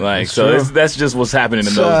 Yeah. Like so that's just what's happening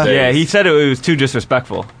in those days. Yeah, he said it was too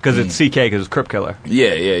disrespectful because it's CK because it's Crip Killer.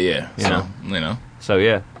 Yeah. You know.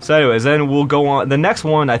 So So anyways, then we'll go on. The next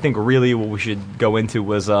one I think really what we should go into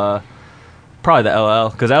was probably the LL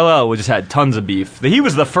because LL just had tons of beef. He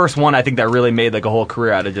was the first one I think that really made like a whole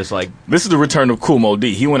career out of just like. This is the return of Kool Mo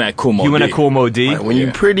D. He went at Kool Mo D. He went at Kool Mo D. When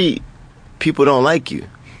you're pretty, people don't like you.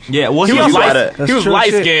 Yeah, well, he was true light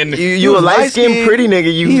shit. skinned. You a light skinned pretty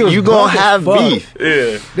nigga. You gonna have beef.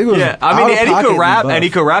 Yeah. I mean, and he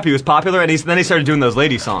could rap, He was popular, and then he started doing those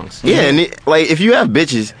lady songs. Yeah, and like if you have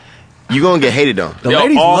bitches, you gonna get hated on. The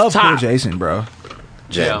ladies love Cool Jason, bro.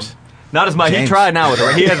 James. Yeah. Not as much. James. He tried now.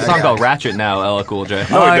 He has a song called Ratchet now, LL Cool J.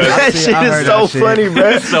 That shit is so funny, bro.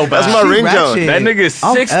 It's so bad. That's my ringtone. That nigga is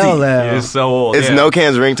 60. He is so old. It's No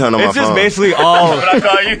Can's ringtone on my phone. It's just basically all. What I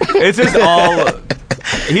call you? It's just all.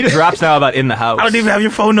 He just raps now about In the House. I don't even have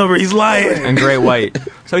your phone number. He's lying. And Great White.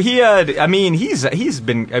 So he had. I mean, he's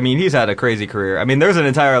had a crazy career. I mean, there's an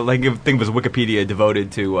entire thing was Wikipedia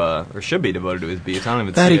devoted to, or should be devoted to his beats. I don't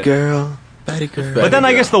even see Batty it. girl. But then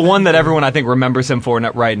I guess the one that everyone I think remembers him for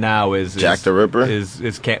right now is Jack the Ripper.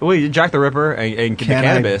 Jack the Ripper and the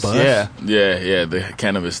Cannabis. Yeah, the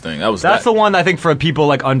cannabis thing. That's the one I think for people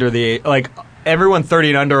like under the everyone 30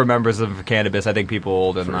 and under remembers him for Cannabis. I think people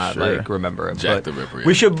older than that remember him. Jack the Ripper. Yeah.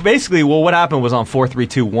 We should basically. Well, what happened was on 4, 3,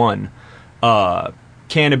 2, 1.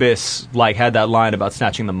 Cannabis had that line about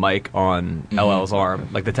snatching the mic on LL's arm,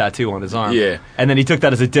 like the tattoo on his arm. Yeah. And then he took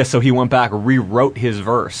that as a diss, so he went back, rewrote his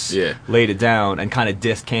verse, laid it down, and kind of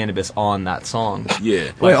dissed Cannabis on that song.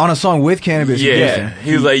 Yeah. Wait, on a song with Cannabis? Yeah.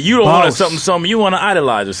 He was like, you don't want something, you want to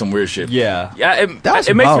idolize or some weird shit. Yeah.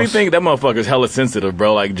 It makes me think that motherfucker's hella sensitive,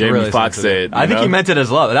 bro, like Jamie Really Foxx sensitive. said. I think he meant it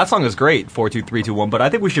as love. That song is great, 4, 2, 3, 2, 1, but I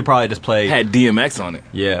think we should probably just play... Had DMX on it.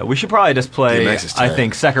 Yeah, we should probably just play, DMX is I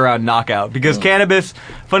think, Second Round Knockout, because Cannabis,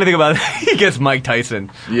 funny thing about it, he gets Mike Tyson.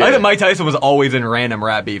 Yeah. I think that Mike Tyson was always in random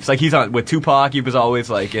rap beefs. Like, he's on with Tupac, he was always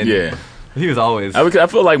like in... Yeah. He was always... I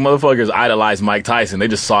feel like motherfuckers idolize Mike Tyson. They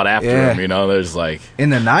just sought after him, you know? They're just like... In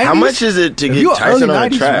the 90s? How much is it to If get you an Tyson early on a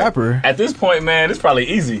 90s track? rapper. At this point, man, it's probably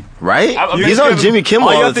easy. Right? You He's just on Jimmy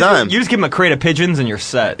Kimmel you all have the to time. You just give him a crate of pigeons and you're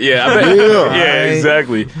set. Yeah, I bet. Yeah.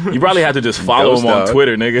 Exactly. You probably have to just follow Ghost him on dog.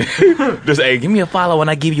 Twitter, nigga. Just, hey, give me a follow when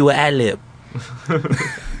I give you an ad-lib.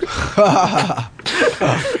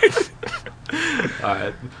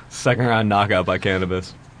 Alright. Second Round Knockout by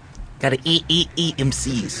Cannabis. Gotta eat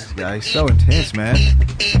MCs. Yeah, he's so intense, man.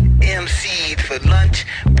 MC'd for lunch,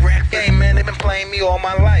 breakfast. Hey, man, they've been playing me all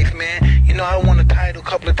my life, man. You know, I won a title a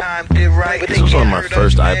couple of times, did right. But This was on my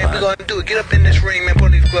first iPod. We're gonna do it. Get up in this ring, man. Put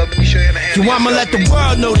on these gloves. Let me show you how to handle So I'ma yourself, let the man.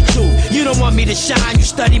 world know the truth. You don't want me to shine, you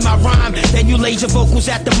study my rhyme, then you laser vocals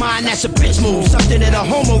at the mind. That's a bitch move, something that a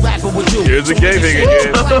homo rapper would do. Here's the gay thing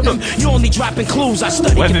again. You only dropping clues, I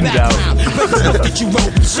study When your in doubt. background. Break the book that you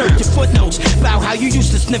wrote, insert your footnotes about how you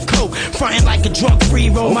used to sniff coke, fronting like a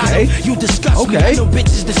drug-free role model. You disgust me. I know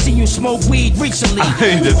bitches to see you smoke weed recently.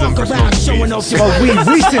 You walk around showing off your Smoke weed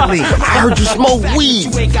recently. I heard you smoke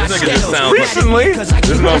weed. You ain't got This nigga just skills. sounds Recently? This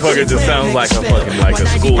motherfucker just sounds like a fucking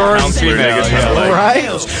school counselor, nigga. Trying to like,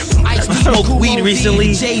 Right? Smoke weed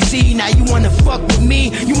recently. Jay-Z, now you wanna fuck with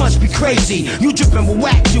me? You must be crazy. You dripping with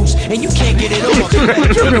whack juice and you can't get it off.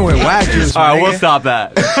 Dripping with whack juice, Alright, man. we'll stop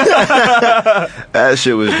that. That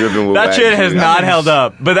shit was dripping with That wax shit has juice. not held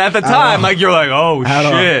up. But at the time, you're like, oh At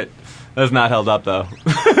all. shit. That's not held up though.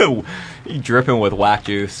 Dripping with whack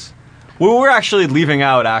juice. Well, we're actually leaving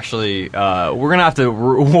out. We're gonna have to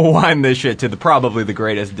rewind this shit to probably the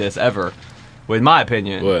greatest diss ever, in my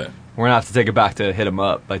opinion. What? We're gonna have to take it back to "Hit 'Em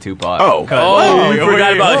Up" by Tupac. We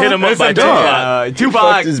forgot about "Hit 'Em Up" by Tupac.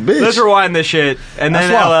 Tupac. Let's rewind this shit, and then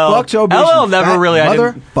That's why I LL. fucked your bitch, LL you never fat really.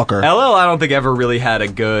 motherfucker. LL, I don't think ever really had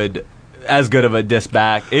as good of a diss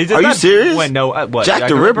back. Are you serious? Wait, no. What? Jack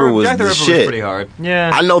the Ripper was Jack the the Ripper shit. was pretty hard.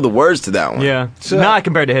 Yeah. I know the words to that one. Yeah. Not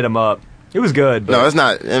compared to "Hit 'Em Up." It was good. But No, it's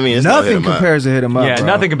not. I mean, it's Nothing not compares to Hit 'Em Up. Yeah, bro.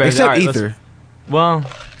 nothing compares. Except All right, Ether. Well,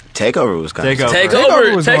 Takeover was kind of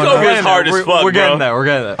Takeover is hard as fuck, We're getting bro. there. We're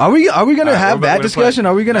getting there. Are we gonna have we're that gonna discussion?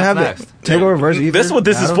 play. Are we gonna have that That's Takeover versus Ether? This is what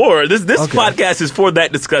this is Adam? for. This Okay. podcast is for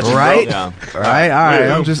that discussion, Right? bro. Right. All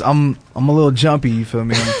right. Yeah. I'm a little jumpy. You feel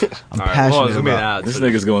me? I'm passionate about. This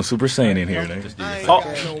nigga's going Super Saiyan in here, nigga. Oh,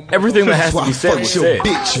 everything that has to be said was said.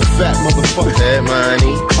 Bitch, you fat motherfucker. That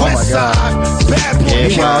money. Oh my god. Bad boy.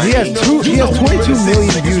 Yeah, He has 22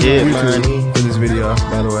 million views Yeah, on money. YouTube for this video,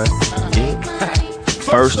 by the way.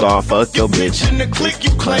 First off, fuck your bitch. In the clique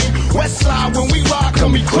you claim West Side when we ride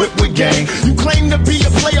come equipped with gang. You claim to be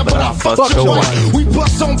a player but I fuck your wife. We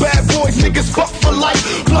bust on bad boys, niggas fuck for life.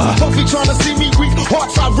 Plus Puffy tryna see me weak,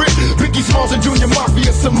 hearts I rip. Biggie Smalls and Junior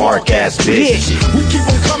Mafia some mark ass bitch. We keep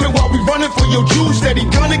on coming while we running for your Jews. Steady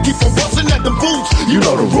gunning, keep on busting at the boots. You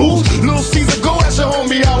know the rules. Lil Caesar, go ask your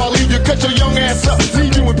homie how I leave you. Cut your young ass up,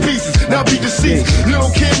 leave you in pieces. Now be deceased.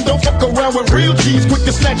 Lil Kim, don't fuck around with real G's. Quick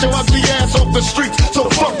to snatch your ugly ass off the streets. So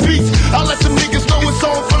fuck peace. I let them niggas know it's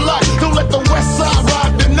on for life. Don't let the West Side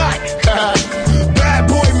ride the night. Bad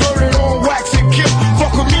boy murdered on wax and kill.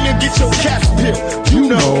 Fuck with me and get your cash bill. You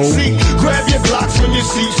know, see, grab your blocks when you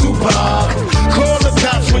see Tupac. Call the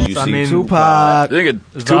cops when you see Tupac. I think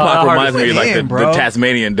Tupac reminds me of like the bro.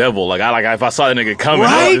 Tasmanian devil. Like if I saw that nigga coming, I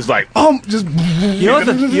Right? was just like, Just You know what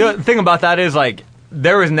the thing about that is, like,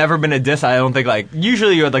 there has never been a diss. I don't think, like,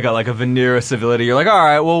 usually you had like a veneer of civility. You're like, all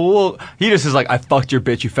right, well, he just is like, I fucked your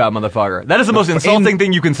bitch, you fat motherfucker. That is the most insulting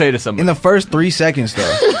thing you can say to someone. in the first 3 seconds,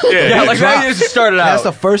 though. Yeah, like that just started out. That's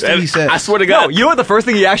the first thing he said. I swear to No, God, you know what the first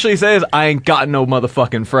thing he actually says? I ain't got no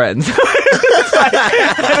motherfucking friends.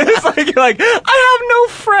 it's like you're like, I have no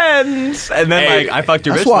friends. And then Hey, like, I fucked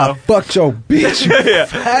your That's bitch. why I though. fucked your bitch. You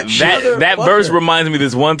fat that motherfucker. verse reminds me of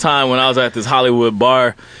this one time when I was at this Hollywood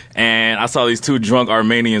bar and I saw these two drunk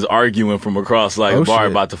Armenians arguing from across like a bar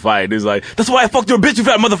shit. about to fight. It's like, that's why I fucked your bitch, you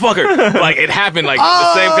fat motherfucker. Like it happened like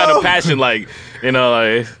the same kind of passion, like, you know,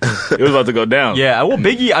 like it was about to go down. Yeah, well,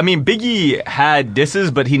 Biggie had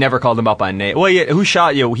disses, but he never called him out by name. Well, yeah, Who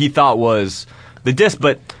Shot You, he thought was the diss,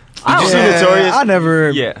 but I Did you don't see know. Notorious? I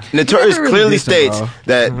never. Yeah. Notorious Never really clearly dissed him, states bro.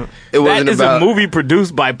 that it That wasn't is about a movie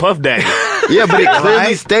produced by Puff Daddy. Yeah, but it clearly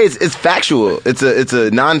Right? states it's factual. It's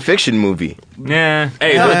a non-fiction movie. Yeah.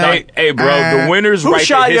 Hey, look, hey, bro, the winners Who write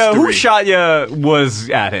Shot the Ya? history. Who Shot Ya was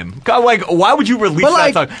at him. Like, why would you release But,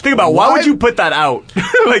 like, that song? Think about why why- would you put that out?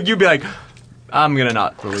 Like, you'd be like, I'm gonna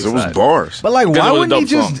not release It was that. bars. But like, Because why it was a wouldn't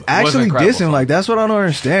he dope just song. It was an actually incredible diss him? song. Like, that's what I don't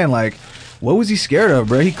understand. Like, what was he scared of,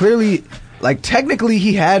 bro? He clearly, like, technically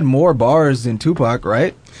he had more bars than Tupac,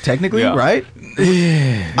 right? Technically, Yeah. right?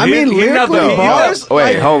 I mean, He didn't have lyrically, the- bars.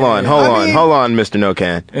 Wait, like, hold on, I mean, hold on, Mr. No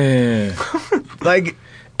Can. Like,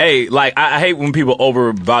 Hey, like I hate when people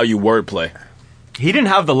overvalue wordplay. He didn't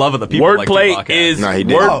have the love of the people. like Wordplay Tupac had. is No, he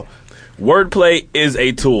didn't. wordplay is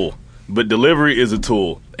a tool, but delivery is a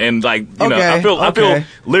tool. And like you know, I feel Okay.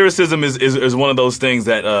 lyricism is one of those things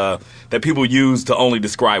that that people use to only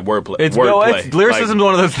describe wordplay. It's, wordplay. lyricism is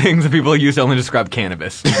one of those things that people use to only describe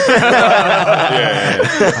cannabis.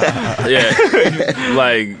 Yeah,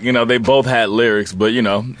 like you know, they both had lyrics, but you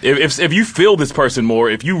know, if you feel this person more,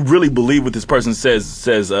 if you really believe what this person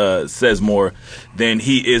says more, then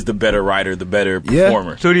he is the better writer, the better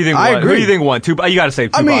performer. So who do you think I won? Who agree. do you think won? Tupac. You got to say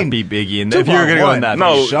Tupac mean, beat Biggie, and Tupac if you're gonna go won. on that,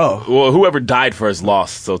 No, Show. well, whoever died first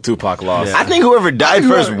lost, so Tupac lost. I think whoever died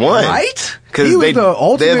first won. right? 'Cause He was they- the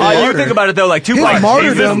ultimate they- martyr. you think about it though, like His Tupac,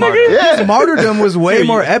 martyrdom, Jesus, his martyrdom was way Dude,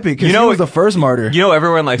 more epic because you know- he was the first martyr. You know,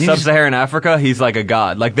 everywhere in like You just- sub-Saharan Africa, he's like a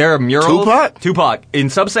god. Like there are murals. Tupac? in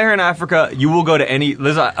sub-Saharan Africa, you will go to any.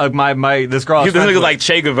 This girl. I was This friends nigga's with- like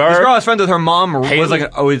Che This girl I Guevara. was friends with. Her mom Haley? was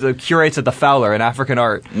like always curates at the Fowler in African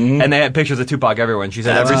art, and they had pictures of Tupac everywhere. And she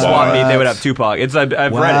said every swap meet they would have Tupac. I've read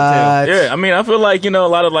it too. Yeah, I mean, I feel like, you know, a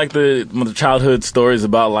lot of like the childhood stories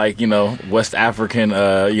about like, you know, West African,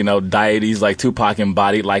 you know, deities like Tupac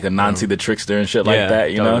embodied like a Nancy the Trickster and shit like Yeah,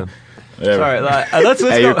 that, you know? totally. Yeah. Sorry, let's Hey,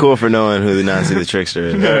 go. you're cool for knowing who the Nazi the Trickster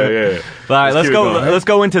is. Yeah. All right, let's keep go. it going. Let's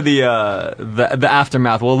go into the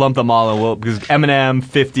aftermath. We'll lump them all, and because Eminem,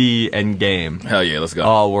 50, and Game. Hell yeah, let's go.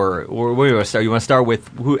 All where do you want to start? You want to start with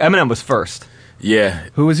who? Eminem was first. Yeah.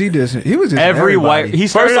 Who was he dissing? He was dissing Every everybody. white. He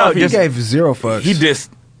started out. He gave zero fucks. He dissed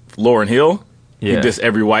Lauryn Hill. Yeah. He dissed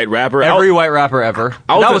every white rapper. Every white rapper ever.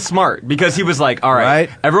 was That a- was smart because he was like, all right,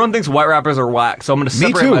 everyone thinks white rappers are whack, so I'm going to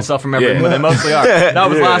separate too. myself from everyone Yeah. when they mostly are. That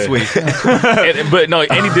was Yeah. last week.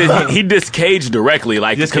 And he dissed Cage directly,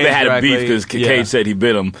 like, because they Cage had a beef directly, because yeah. Cage said he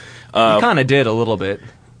bit him. He kind of did a little bit.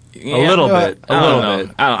 Yeah, A little bit.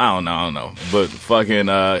 I don't know. But fucking,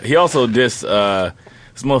 he also dissed,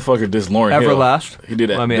 this motherfucker dissed Lauryn Hill. Everlast? He did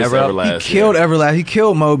that. I mean, dissed Everlast. He killed Everlast. He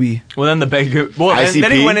killed Moby. Well, then the big. Well, and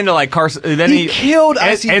then he went into like Carson. Then He killed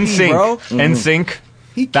ICP, NSYNC, bro. NSYNC.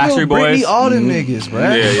 He killed Backstreet Britney, Boys. all them niggas, bro.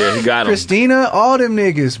 Yeah, he got him. Christina, all them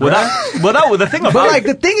niggas, bro. The thing about But like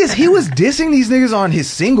the thing is, he was dissing these niggas on his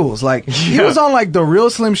singles. Like he Yeah. was on like the real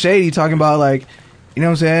Slim Shady talking about like, you know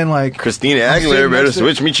what I'm saying? Like Christina I'm Aguilera sitting better next to-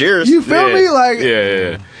 switch me. Cheers. You feel me? Like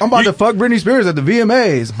yeah. I'm about to fuck Britney Spears at the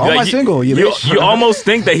VMAs on Like, my single. You bitch. you almost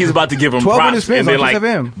think that he's about to give him 12 props, minutes spins and then on like Kiss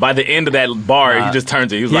FM. by the end of that bar, he just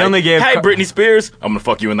turns it. He was He like, only gave "Hey, Car- Britney Spears, I'm gonna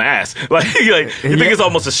fuck you in the ass." Like, you think it's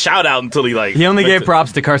almost a shout out until he like. He only like, gave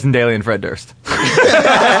props to Carson Daly and Fred Durst.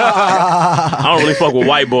 I don't really fuck with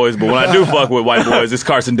white boys, but when I do fuck with white boys, it's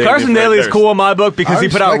Carson Daly. Carson and Fred Daly is Durst. cool in my book because I he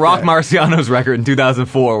put out respect Rock that. Marciano's record in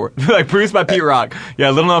 2004, like produced by Pete Rock. Yeah,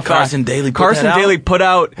 little known fact. Carson Daly put Carson that out? Daly put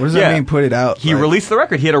out. What does yeah, that mean? Put it out. He Like, released the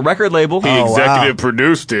record. He had a record label. He Oh, executive wow.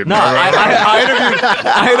 produced it. No,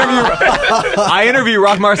 I interviewed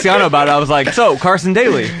Rock Marciano about it. I was like, so, Carson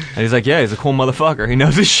Daly. And he's like, yeah, he's a cool motherfucker. He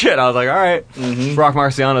knows his shit. I was like, all right. Rock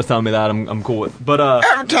Marciano's telling me that. I'm cool with it. But,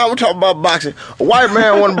 Every time we talk about boxing, a white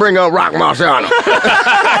man want to bring up Rock Marciano.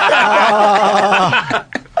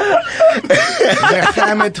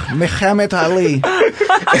 Muhammad Ali.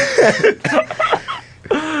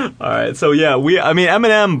 all right. So, yeah,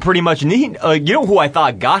 Eminem pretty much, and you know who I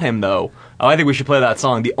thought got him, though? Oh, I think we should play that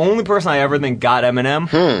song. The only person I ever think got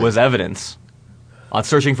Eminem was Evidence on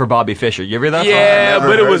Searching for Bobby Fischer. You ever hear that song? Yeah,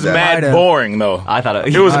 but it was that. mad I'd boring though. I thought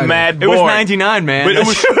It was mad It boring. was 99, man. But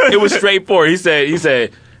it was straightforward. He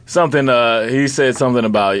said something. He said something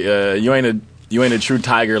about you ain't a true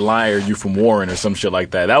tiger liar. You from Warren or some shit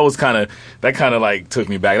like that. That kind of like took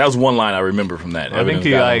me back. That was one line I remember from that. I think Evidence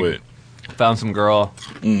he got him like with. found some girl,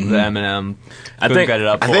 the Eminem. Couldn't get it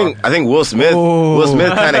up. I for think her. Will Smith. Will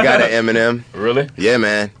Smith kind of got an Eminem. Really? Yeah,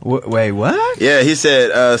 man. Wait, what? Yeah, he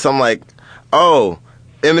said something like, "Oh,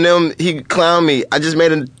 Eminem, he clowned me. I just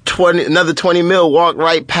made another 20 mil walk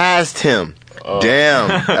right past him. Damn,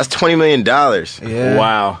 that's $20 million. Yeah.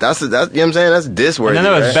 Wow. That's you know what I'm saying? That's diss worthy. And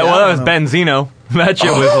then there was, right? that was Benzino. That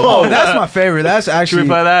shit was. Oh, that's my favorite. That's Should actually we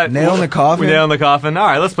play that? Nail in the Coffin. We Nail in the Coffin. All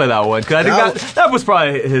right, let's play that one. Cause I think that was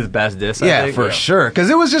probably his best diss. I Yeah, think. for sure. Because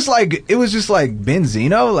it was just like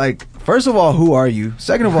Benzino. Like, first of all, who are you?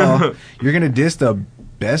 Second of all, you're gonna diss the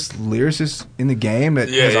best lyricist in the game that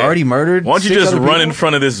has already murdered. Why don't you 6 just other run people? in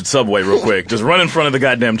front of this subway real quick? Just run in front of the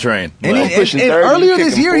goddamn train. And, Well, he- pushing and 30, earlier you this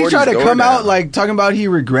kicking year, he 40s tried to door come down. out like talking about he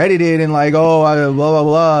regretted it and like, oh, I, blah blah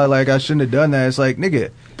blah, like I shouldn't have done that. It's like,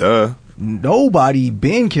 nigga, Duh. nobody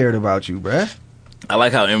been cared about you, bruh. I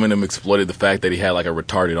like how Eminem exploited the fact that he had like a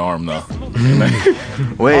retarded arm though.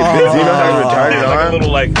 Wait, Benzino has a retarded Like a arm?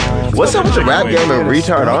 little like. What's up with the rap game and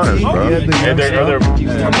retard arms, bro?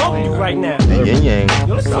 Promoting you right now. The yin yang.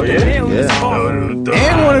 Yo, let's fucking nail this coffin.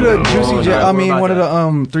 And one of the Juicy J, I mean, one of the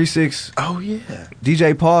 3-6. Oh yeah.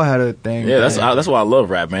 DJ Paul had a thing. Yeah, that's why I love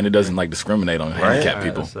rap, man. It doesn't like discriminate on handicapped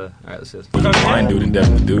people. All right, let's see. Blind dude and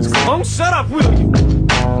deaf dudes. Don't shut up, will you?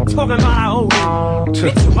 Talking about I owe you.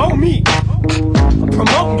 Bitch, you owe me. I'm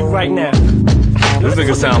promoting you right now. This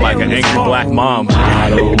nigga sound like an angry black mom. I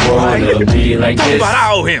don't wanna be like Talk this. about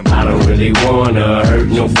I owe him. I don't really wanna hurt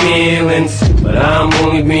no feelings, but I'm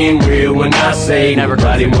only being real when I say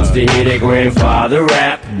nobody wants to hear their grandfather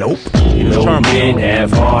rap. Nope. You know, men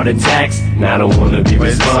have heart attacks, and I don't wanna be Wait,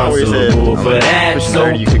 is this not where you said, responsible for that. pushing So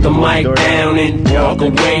 30, you put kick the the mic door down and walk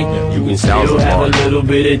away. You can still have a little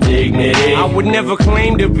bit of dignity. I would never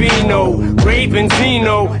claim to be no Ray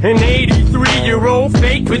Benzino, an 83-year-old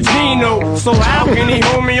fake Pacino. So how can he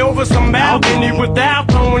hold me over some balcony without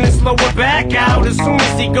throwing his lower back out as soon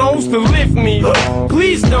as he goes to lift me?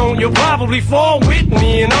 Please don't, you'll probably fall with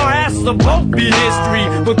me, and our asses will both be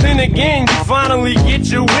history. But then again, you finally get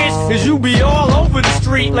your wish, cause you be all over the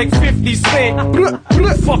street like 50 Cent.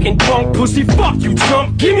 Fucking punk pussy, fuck you,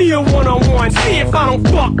 chump. Give me a one-on-one, see if I don't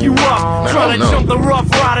fuck you up. Try to jump the Rough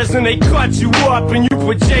Riders and they cut you up, and you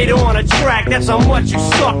put Jada on a track. That's how much you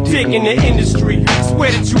suck dick in the industry.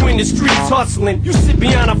 Swear that you in the streets hustling. You sit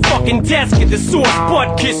behind a fucking desk at the source,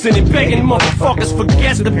 butt kissing and begging motherfuckers for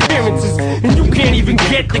guest appearances, and you can't even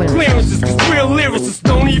get the clearances, cause real lyricists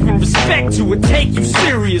don't even respect you or take you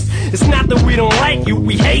serious. It's not that we don't like you, we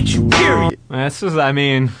we hate you, period. That's just, I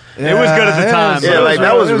mean, it was good at the time. Yeah, like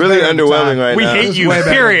that was really underwhelming right we now. hate you,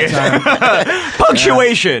 period.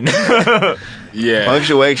 Punctuation. Yeah.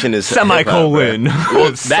 Punctuation is semicolon.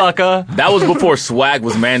 Well, sucker. That was before swag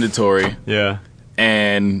was mandatory. Yeah.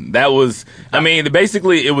 And that was, I mean,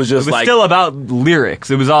 basically it was just It was like. still about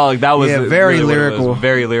lyrics. It was all like, that was very really what it lyrical. was.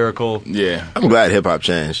 Very lyrical. Yeah. I'm glad hip hop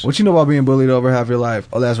changed. What you know about being bullied over half your life?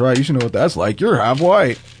 Oh, that's right. You should know what that's like. You're half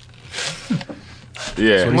white.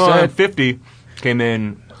 Yeah. Well, 50 came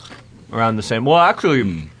in around the same. Well, actually,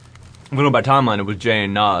 we don't know by timeline. It was Jay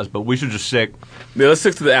and Nas, but we should just stick. Yeah, let's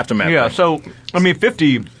stick to the aftermath. Yeah. So, I mean,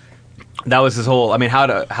 50. That was his whole. I mean, how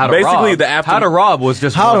to Basically, rob. the after- How to rob was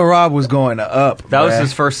just How to Rob was going up. That was bruh.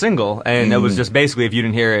 his first single, and it was just basically, if you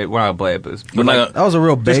didn't hear it, we're not gonna play it. But We're not like, That was a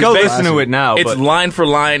real just base go classic. listen to it now. It's but line for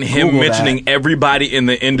line him Google mentioning that. everybody in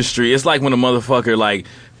the industry. It's like when a motherfucker like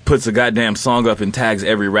puts a goddamn song up and tags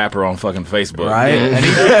every rapper on fucking Facebook. Right? and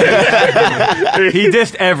he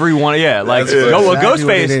dissed everyone. Yeah, like That's exactly what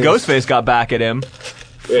Ghostface. it is. Ghostface got back at him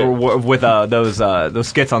with those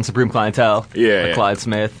skits on Supreme Clientele. Yeah, yeah. Clyde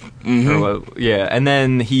Smith. Yeah, and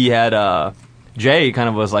then he had Jay kind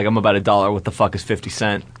of was like, I'm about $1. What the fuck is 50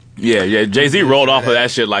 Cent? Yeah, yeah. Jay-Z rolled off of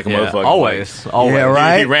that shit like a motherfucker. Always. Yeah,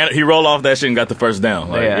 right? He rolled off that shit and got the first down.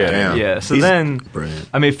 Like, yeah. So He's then, brilliant.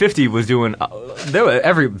 I mean, 50 was doing. There was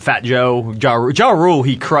every Fat Joe, Ja Rule.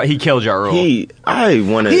 He killed Ja Rule. He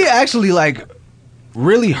actually like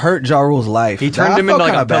really hurt Ja Rule's life. He turned I him felt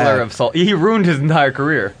into like a kinda pillar bad. of salt. He ruined his entire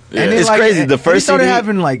career. Yeah. And then, It's like, crazy. The and first he started CD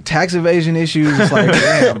having like tax evasion issues. It's like,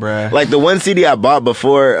 damn, bruh. Like the one CD I bought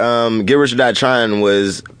before Get Rich or Die Trying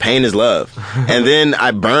was Pain Is Love, and then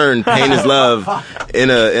I burned Pain Is Love in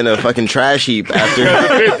a fucking trash heap after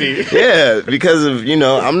 50. Yeah, because of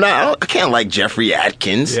I can't like Jeffrey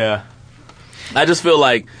Atkins. Yeah. I just feel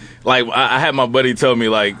like I had my buddy tell me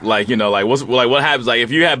what happens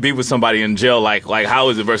if you have beef with somebody in jail like how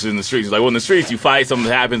is it versus in the streets? He's like, well, in the streets you fight, something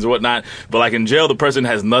happens or whatnot, but like in jail the person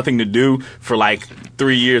has nothing to do for like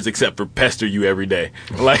 3 years except for pester you every day.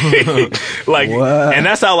 Like and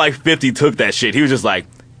that's how like 50 took that shit. He was just like,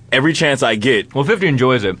 every chance I get, Well, 50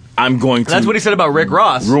 enjoys it. I'm going to. That's what he said about Rick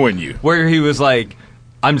Ross. Ruin you. Where he was like,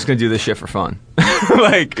 I'm just gonna do this shit for fun.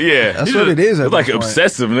 Like, Yeah, That's what it is at It's like this point.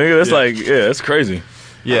 obsessive, nigga. That's like, yeah, that's crazy.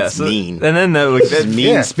 yeah, That's mean. And then That's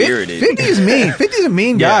mean Yeah, spirited. 50 is mean. 50's a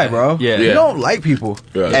mean guy, bro. Yeah. He Yeah. don't like people.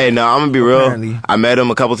 Hey, no, I'm gonna be real. Apparently. I met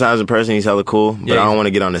him a couple times in person. He's hella cool, but Yeah, I don't want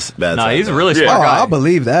to get on this bad nah, side. he's a though. really Yeah. smart Oh, guy. I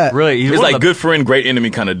believe that. Really, he's It's one like of the, good friend, great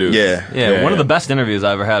enemy kind of dude. Yeah. Yeah, one of the best interviews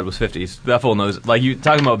I ever had was 50's. That fool knows. Like, you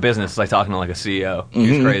talking about business, it's like talking to like a CEO.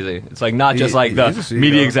 He's crazy. It's like not just like he the is a CEO.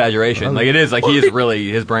 media exaggeration. Like it is like he is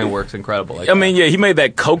really, his brain works incredible. Like I mean, yeah, he made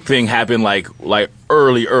that Coke thing happen like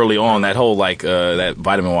early on. That whole that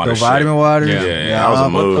vitamin water. The shit. vitamin water. Yeah, that was a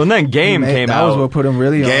move. and then Game came that out. was what put him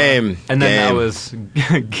really on. Game. And then that Game. was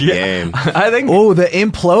Game. I think. Oh, the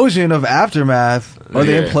implosion of Aftermath or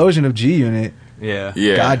the Yeah. implosion of G Unit. Yeah.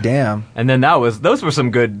 Yeah. God damn. And then those were some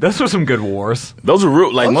good wars. Those were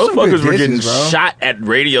real, like Those are some motherfuckers good were getting dishes, bro. shot at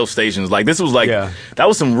radio stations. Like this was like Yeah. that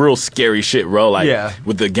was some real scary shit, bro. Like Yeah.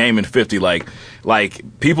 with the Game in 50, like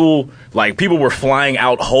people were flying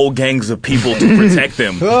out whole gangs of people to protect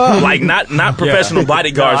them. Like not professional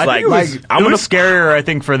bodyguards. No, I like think it was, I'm it gonna was scarier, I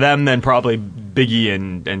think, for them than probably Biggie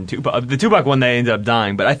and Tupac. The Tupac one, they ended up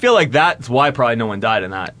dying, but I feel like that's why probably no one died in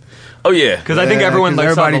that. Oh yeah, Because I think everyone 'cause like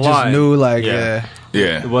everybody saw the just line. knew like Yeah.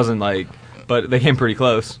 yeah. It wasn't like, but they came pretty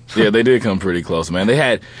close. Yeah, they did come pretty close, man. They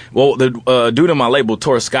had, the dude on my label,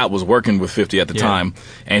 Torres Scott, was working with 50 at the Yeah. time,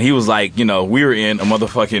 and he was like, we were in a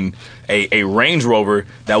motherfucking, a Range Rover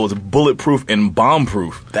that was bulletproof and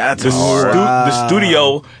bomb-proof. That's the, hard. the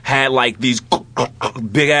studio had like these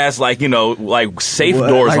big-ass, like safe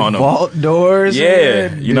doors like on them. vault doors. Yeah,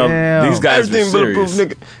 Damn. these guys were Everything serious.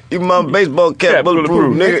 bulletproof, nigga. Even my baseball cap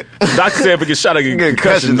bulletproof, nigga. Doctor said if we get shot, I get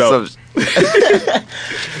concussion, though.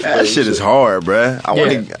 That shit is hard, bruh. I Yeah.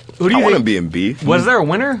 want Who do you to think- be in beef. Was there a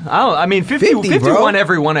winner? I mean, 50 bro. won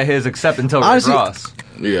every one of his except until Rick Honestly, Ross.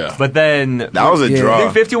 Yeah. But then That was a Yeah. I draw.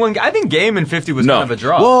 think 51. I think Game and 50 was No. kind of a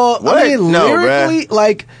draw. Well, What? I mean, No, lyrically,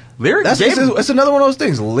 like Lyric Game. it's another one of those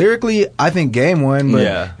things. Lyrically, I think Game won, but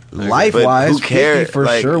Yeah. life But wise, who cares? 50 for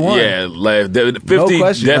Like, sure won. Yeah, like, 50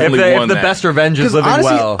 question. definitely if won the that. best revenge is Because living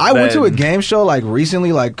honestly, well, I went to a then- game show like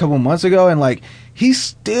recently, like a couple months ago, and like he's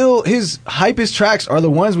still his hypest tracks are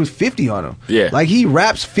the ones with 50 on them. Yeah. like he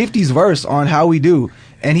raps 50's verse on How We Do,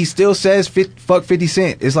 and he still says fuck 50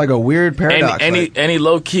 Cent. It's like a weird paradox. And like, he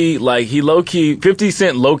low key 50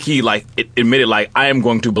 Cent low key admitted I am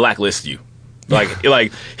going to blacklist you.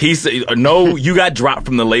 Like he said, no, you got dropped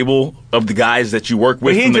from the label of the guys that you work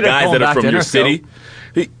with, He from the ended up guys going that are back from to your Interscope.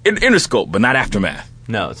 city. In Interscope, but not Aftermath.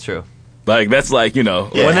 No, it's true. Like that's like, you know.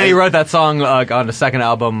 When then he wrote that song on the second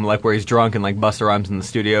album, like where he's drunk and like Busta Rhymes in the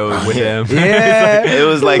studio with him. Yeah, it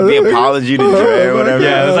was like the apology to Dre or whatever.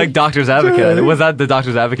 Yeah, it was like Doctor's Advocate. Was that the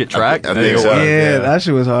Doctor's Advocate track? I think so. Yeah, that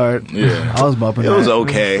shit was hard. Yeah, I was bumping. It was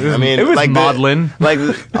okay. I mean, it was like maudlin. Like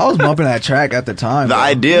I was bumping that track at the time. The though.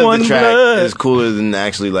 idea of One the track blood. is cooler than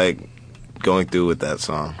actually like going through with that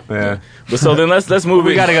song. Yeah. But so then let's move.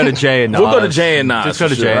 We got to go to Jay and Nas. We'll go to Jay and Nas. Just go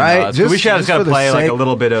to for Jay sure. and Right? Nas. We should Just just got for to the play like a sake-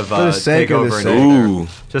 little bit of for the sake of the Takeover. sake. Ooh,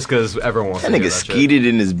 Just because everyone wants that to hear nigga that shit. skeeted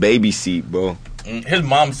in his baby seat, bro. His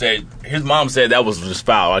mom said that was just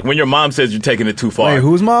foul. Like when your mom says you're taking it too far. Wait,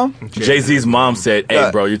 whose mom? Jay-Z's mom said, "Hey,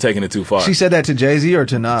 bro, you're taking it too far." She said that to Jay-Z or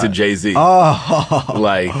to Nas? to Jay-Z. Oh,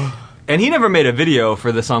 Like, And he never made a video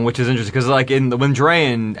for the song, which is interesting because like when Dre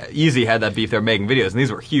and Eazy had that beef, they were making videos, and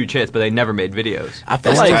these were huge hits, but they never made videos. I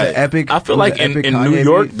feel That's like tight. epic. I feel was like it in epic New Kanye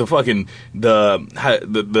York, beat? the fucking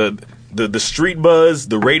the street buzz,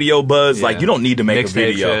 the radio buzz, Yeah. like you don't need to make a Mixtape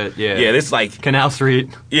video. shit, yeah. It's like Canal Street.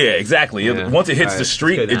 yeah, exactly. Yeah. Once it hits Alright, the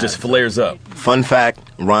street, good it just ass. flares up. Fun fact: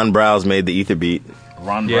 Ron Browse made the Ether beat.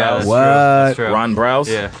 Ron Yeah, Browse. that's What? true. That's true. Ron Browse.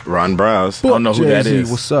 Yeah. Ron Browse. I don't know who that Jay-Z, is.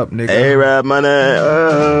 what's up, nigga? A-Rap money.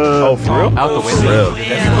 Oh, for real? Out the For window. real. We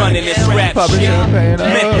running this rap Poppin' shit. champagne,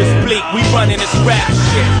 Memphis Bleak, we running this rap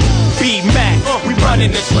shit. B-Mac, we running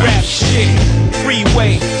this rap shit.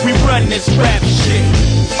 Freeway, we running this rap shit.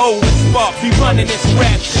 Old Spark, we running this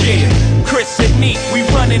rap shit. Chris and Neat, we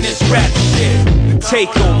running this rap shit.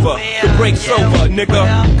 Takeover, the break's over,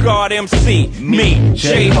 nigga. God MC, me,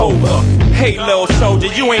 Jehovah. Hey, little soldier,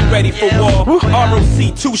 you ain't ready for war.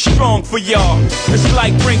 ROC too strong for y'all. It's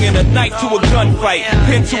like bringing a knife to a gunfight,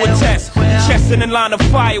 pin to a test, chest in a line of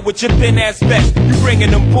fire with your thin ass vest. You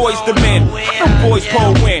bringing them boys to men, them boys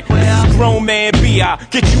pull win. This is grown man B.I.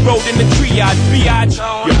 Get you rolled in the triage, biatch.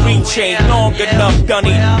 Your reach ain't long enough,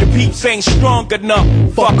 Dunny. Your peeps ain't strong enough.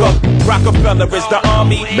 Fuck up. Rockefeller is the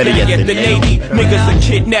army, better yet the navy. Niggas will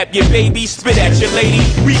kidnap your baby, spit at your lady.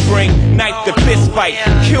 We bring knife to fist fight,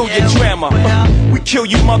 kill your drama. We kill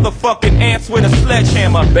you motherfucking ants with a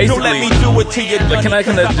sledgehammer. Don't let me do it to you. Like, can I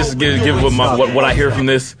just give what I hear from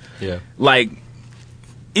this? Yeah. Like,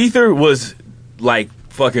 Ether was like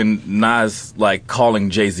fucking Nas like calling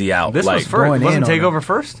Jay-Z out. This like, was first. going Wasn't in on Takeover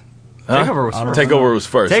first? Huh? Takeover was first. Takeover was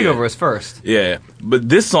first. Takeover yeah. was first. Yeah, but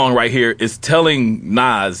this song right here is telling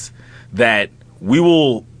Nas that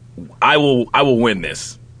I will win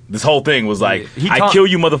this. This whole thing was like, I kill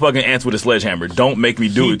you motherfucking ants with a sledgehammer. Don't make me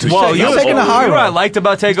do it to Well, you. you know what I liked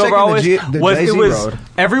about Takeover always the was Jay-Z it was road.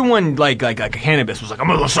 everyone like Cannabis was like, I'm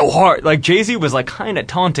gonna go so hard. Like Jay-Z was like kind of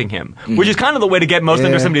taunting him, which is kind of the way to get most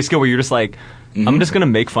into somebody's skill, where you're just like, I'm just gonna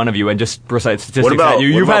make fun of you and just recite statistics at you.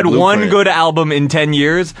 You've had one good album in 10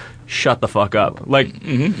 years. Shut the fuck up. Like,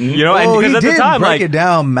 you know, and Oh, because he at did the time, break like, it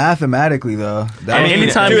down mathematically, though. That was-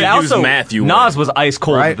 anytime dude, you use also, math, you Nas win. was ice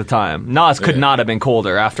cold at the time. Nas could not have been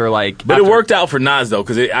colder after like. But it worked out for Nas though,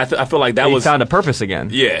 because I feel like that he was found a purpose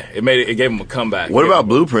again. Yeah, it gave him a comeback. What about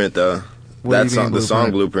Blueprint though? What do That you song, mean, the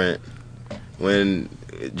song Blueprint. When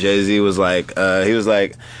Jay-Z was like, he was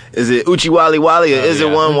like, is it Uchi Wally Wally or is it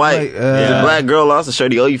one white? Is a black girl lost a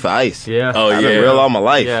shirt, he owe you for ice. Yeah. Oh, I've yeah. been real all my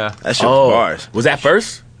life. Yeah. That shit was bars. Was that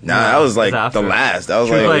first? Nah, that was like That's after. the last. That was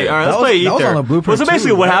Should we like, play- all right, let's That was- play that was Ether. on the Blueprint Well, so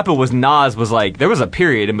basically, too, what right? happened was Nas was like, there was a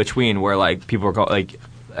period in between where like people were like,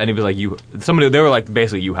 and he was like, they were like,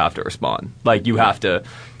 basically, you have to respond, like you have to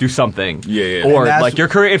do something, Yeah. or And that's- like your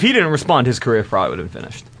career. If he didn't respond, his career probably would have been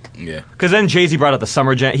finished. Yeah. Because then Jay-Z brought out the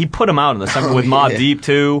Summer Jam. He put him out in the summer with Mobb Deep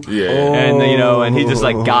too. Yeah. And you know, and he just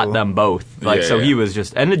like got them both. Like Yeah, so, yeah. he was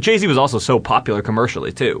just, and Jay-Z was also so popular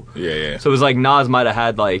commercially too. Yeah. So it was like Nas might have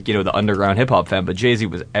had like the underground hip hop fan, but Jay-Z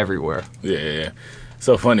was everywhere. Yeah.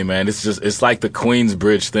 So funny, man. It's like the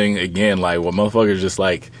Queensbridge thing again. Like, what motherfuckers just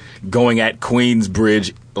like going at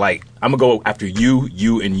Queensbridge. Like, I'm gonna go after you,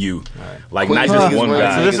 and you. Like, not just one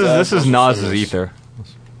guy. So this is Nas's Ether.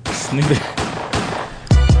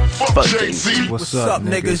 fuck Jay-Z. What's up,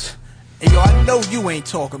 niggas? Hey, yo, I know you ain't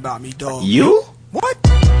talking about me, dog. You? What?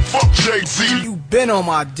 Fuck Jay-Z. You been on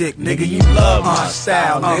my dick, nigga. You love my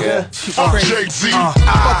style, nigga. Fuck Jay-Z. I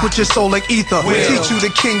fuck with your soul like ether. Teach you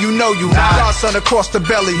the king, you know you. Godson across the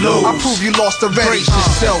belly. I prove you lost already. Brace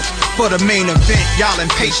yourself for the main event. Y'all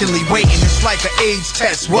impatiently waiting. It's like an AIDS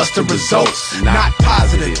test. What's the results? Not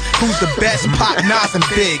positive. Who's the best? Pop, Nas, and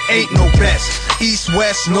Big. Ain't no best. East,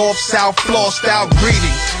 west, north, south, floor style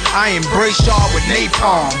greetings. I embrace y'all with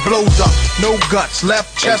napalm. Blows up, no guts.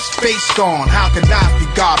 Left chest, face gone. How can I be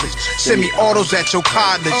garbage. Semi-autos at your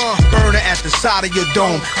cottage. Burner at the side of your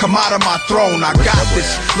dome. Come out of my throne. I got this.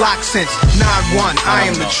 Locked since 9-1. I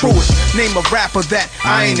am the truest. Name a rapper that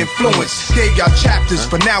I ain't influenced. Gave y'all chapters,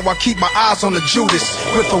 but now I keep my eyes on the Judas.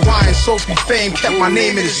 With Hawaiian Sophie fame, kept my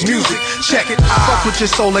name in his music. Check it. Fuck with your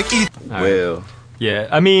soul like ether. Well, yeah,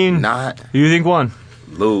 I mean, not. Who you think won?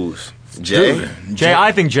 Lose. Jay? Jay,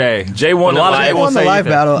 I think Jay. Jay won a lot of people won the say live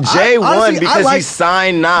Ethan. battle. Jay won honestly, because he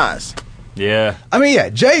signed Nas. Yeah. I mean, yeah,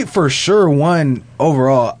 Jay for sure won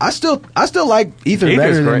overall. I still like Ether Ether's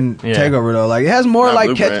better than great. Yeah. Takeover though. Like it has more Not like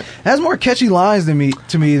Blueprint. has more catchy lines than me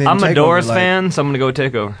than I'm Takeover. a Doors like, fan, so I'm gonna go with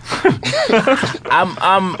Takeover.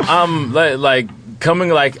 I'm like coming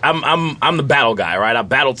like I'm the battle guy, right? I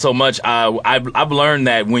battled so much. I've learned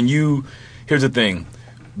that when you here's the thing.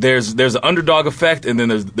 There's an underdog effect, and then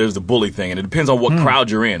there's the bully thing, and it depends on what crowd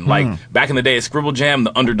you're in. Like back in the day at Scribble Jam,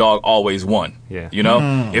 the underdog always won. Yeah. You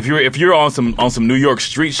know, if you're on some New York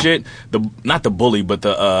street shit, not the bully, but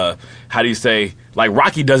the how do you say, like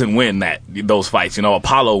Rocky doesn't win those fights. You know,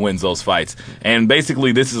 Apollo wins those fights, and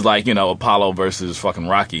basically this is like, you know, Apollo versus fucking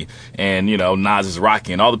Rocky, and you know Nas is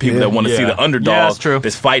Rocky, and all the people that want to see the underdog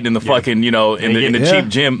that's fighting in the fucking, you know, in the cheap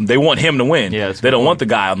gym, they want him to win. Yeah, they don't want the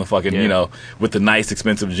guy on the fucking, you know, with the nice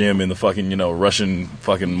expensive gym in the fucking, you know, Russian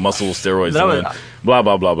fucking muscle steroids. That was- Blah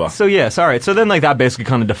blah blah blah. So yes, all right. So then, like that basically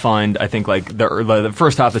kind of defined, I think, like the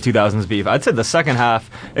first half of the 2000s beef. I'd say the second half,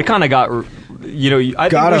 it kind of got, you know, I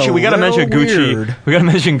think we got to mention Gucci. weird. We got to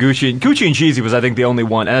mention Gucci. Gucci and Jeezy was, I think, the only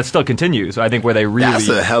one, and it still continues. I think where they really, That's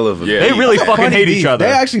a hell of a. they really fucking funny hate beef. each other.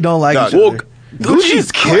 They actually don't like each Well, other.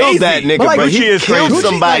 Gucci's crazy. killed that nigga, But, like, but Gucci he is killed crazy.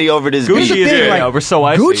 somebody over this Gucci beef. is we're so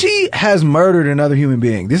icy. Gucci has murdered another human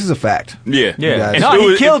being. This is a fact. Yeah, Yeah. And No,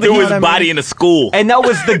 threw he killed threw him, you his know what I body mean? in a school. And that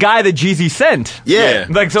was the guy that Jeezy sent. Yeah.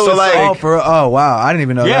 Like so, So, it's like- like Oh wow, I didn't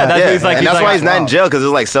even know Yeah, that. that's- Yeah, he's like- and he's that's like, why he's not in wow. jail, because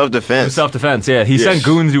it's like self-defense. self-defense. Yeah, he sent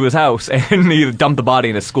goons to his house and he dumped the body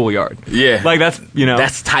in a schoolyard. Yeah. Like that's, you know,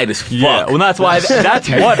 That's tight as fuck. yeah. Well, that's why that's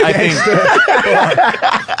what I think.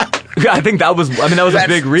 I think that was. I mean, that was a That's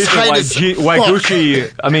big reason tight why as why fuck.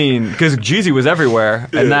 Gucci. I mean, because Jeezy was everywhere,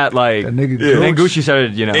 and that like, That nigga and then Gucci. Gucci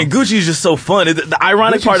started, you know. And Gucci's just so fun. The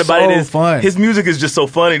ironic Gucci's part about so it is fun. his music is just so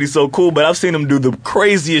fun and he's so cool. But I've seen him do the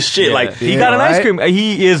craziest shit. Yeah. Like he Yeah, got an ice right? cream.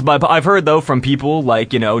 He is. I've heard though from people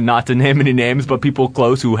like, you know, not to name any names, but people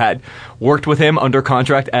close who had worked with him under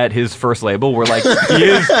contract at his first label were like, he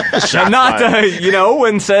is not, you know,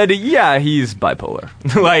 and said, yeah, he's bipolar.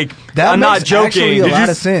 Like, That I'm not makes joking. actually a lot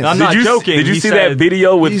of sense. I'm not joking. Did you He see said- that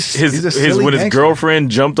video with He's a his silly when his gangster.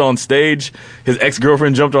 girlfriend jumped on stage? His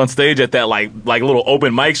ex-girlfriend jumped on stage at that like little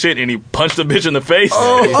open mic shit, and he punched the bitch in the face.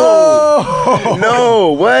 Oh,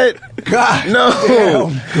 No, what? God. No.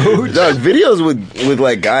 Dog, videos with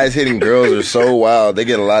like guys hitting girls are so wild. They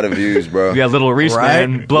get a lot of views, bro. We got Little Reese, Right?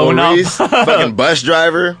 man, blowing Lil up. Reese, fucking bus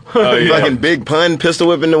driver, yeah. fucking Big Pun pistol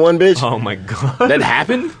whipping the one bitch. Oh my god. That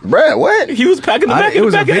happened. Bruh, what? He was packing the back it in the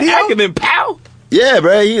was a back of the video? hack, and then pow. Yeah,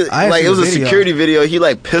 bro. He I like see it was the a video. security video. He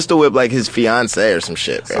like pistol whipped like his fiance or some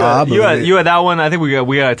shit. Bro. I believe You it. had that one. I think we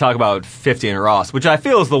got to talk about 50 and Ross, which I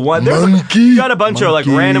feel is the one. Monkey. You got a bunch of like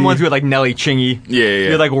Monkey. random ones. You had like Nelly Chingy. Yeah, yeah.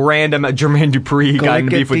 You had like random Jermaine Dupri got in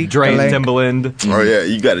beef with Dre and Timbaland. Oh yeah,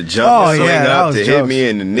 you got to jump Oh, and swing yeah, that up was to hit jokes. me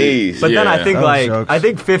in the knees. But then I Yeah. think That was like jokes. I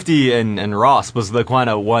think 50 and Ross was the kind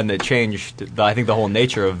of one that changed. I think the whole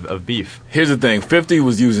nature of beef. Here's the thing: 50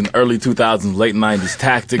 was using early 2000s, late 90s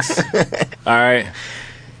tactics. All right,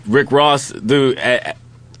 Rick Ross, dude.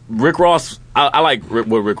 Rick Ross, I like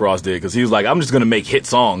what Rick Ross did because he was like, I'm just gonna make hit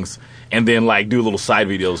songs and then like do little side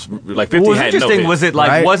videos. Like 50 What was had no interesting hits. was it like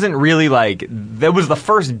Right. wasn't really like that was the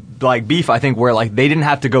first like beef I think where like they didn't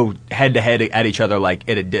have to go head to head at each other like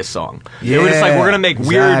in a diss song. They were just like, Yeah, we're gonna make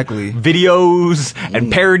exactly. weird videos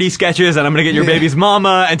and parody sketches, and I'm gonna get your Yeah. baby's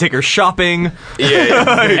mama and take her shopping.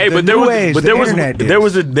 Yeah. Hey, The but there new was age, but the there was internet diss.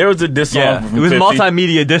 there was a diss song. Yeah, from it was 50.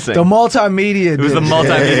 multimedia dissing. The multimedia. It was the diss.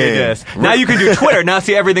 multimedia Yeah. diss. Now you can do Twitter. Now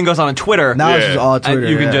see everything goes on Twitter. Now it's Yeah. just all and Twitter.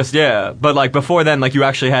 you can yeah. just but like before then, like you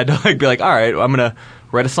actually had to like be like, all right, I'm gonna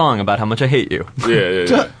write a song about how much I hate you.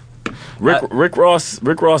 Yeah. Rick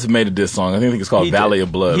Ross made a diss song. I think it's called He Valley did.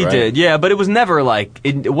 of Blood. He right? did, yeah, but it was never like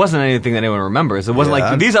it wasn't anything that anyone remembers. It wasn't Yeah,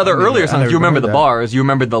 like these other I mean, earlier I songs. never You remember the remembered that. bars, you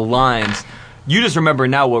remember the lines. You just remember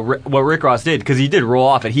now what Rick Ross did because he did roll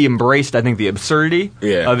off it. He embraced, I think, the absurdity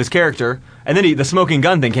of his character, and then the smoking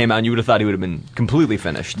gun thing came out, and you would have thought he would have been completely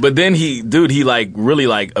finished. But then he like really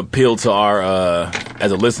like appealed to our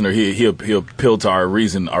as a listener. He appealed to our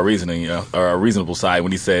reasoning, or our reasonable side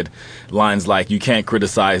when he said lines like, "You can't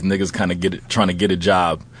criticize niggas trying to get a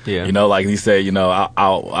job." Yeah. You know, like he said, you know,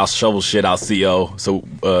 I'll shovel shit out CO so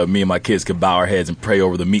me and my kids could bow our heads and pray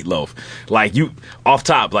over the meatloaf. Like you, off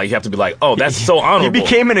top, like you have to be like, oh, that's so honorable. He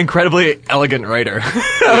became an incredibly elegant writer.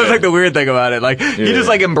 That was like the weird thing about it. Like he just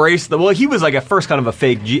like embraced he was like at first kind of a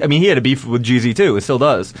fake I mean, he had a beef with Jeezy too. It still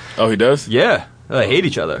does. Oh, he does? Yeah. They hate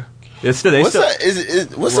each other. What's up with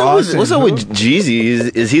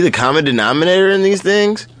Jeezy? Is he the common denominator in these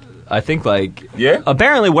things? I think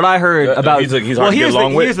apparently what I heard about he's hard to get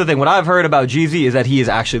along with. Here's the thing. What I've heard about Jeezy is that he is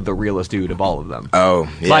actually the realest dude of all of them. Oh,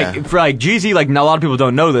 yeah. Like Jeezy, like a lot of people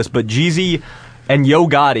don't know this, but Jeezy and Yo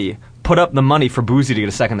Gotti put up the money for Boosie to get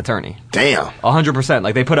a second attorney. Damn. 100%.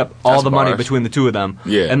 Like they put up all the money between the two of them.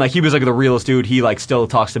 Yeah. And like he was like the realest dude. He like still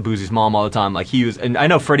talks to Boosie's mom all the time. Like he was, and I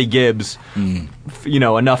know Freddie Gibbs, you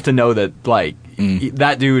know, enough to know that like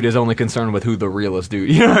that dude is only concerned with who the realest dude.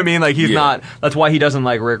 You know what I mean? Like he's not. That's why he doesn't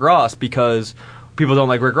like Rick Ross, because people don't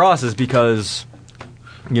like Rick Ross is because,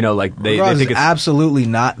 you know, like they think it's absolutely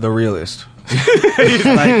not the realest.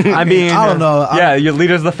 I mean, I don't know. Your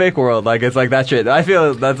leaders of the fake world. Like it's like that shit. I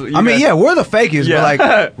feel that's. We're the fakest, but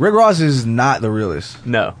like Rick Ross is not the realest.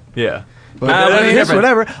 No. Yeah. But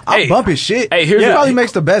whatever. I'll bump his shit. Hey, he probably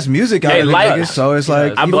makes the best music out of the niggas, so it's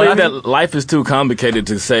like I believe that life is too complicated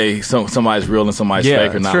to say somebody's real and somebody's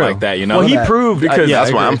fake or not true. like that. You know, well, he proved because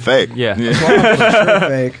that's why I'm fake. Yeah, that's why I'm for sure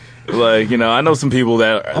fake. Like, you know, I know some people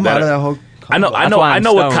that I'm out of that whole. I know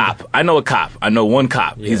a cop. I know one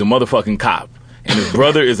cop. Yeah. He's a motherfucking cop, and his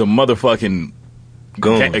brother is a motherfucking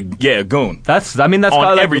goon. Goon. That's kind of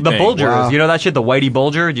like the Bulger. Wow. You know that shit, the Whitey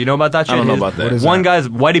Bulger? Do you know about that shit? I don't know about that.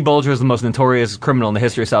 Whitey Bulger is the most notorious criminal in the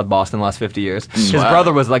history of South Boston in the last 50 years. His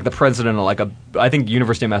brother was like the president of I think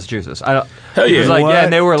University of Massachusetts. Hell yeah. It was like,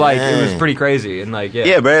 and they were like, it was pretty crazy. And like,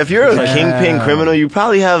 yeah, but if you're a kingpin criminal, you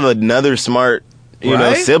probably have another smart you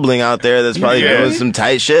know, sibling out there that's probably doing some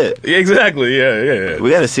tight shit. Exactly, yeah.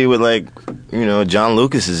 We got to see what, like, you know, John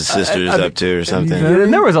Lucas's sister is up to or something.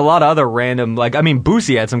 And there was a lot of other random, like, I mean,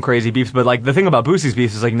 Boosie had some crazy beefs, but, like, the thing about Boosie's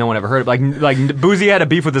beefs is, like, no one ever heard of it. Like Boosie had a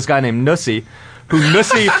beef with this guy named Nussy.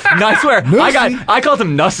 Nussy, no, I swear, I called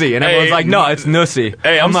him Nussy, and everyone's like, no, it's Nussy.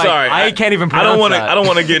 Hey, I'm like, sorry. I can't even pronounce that. I don't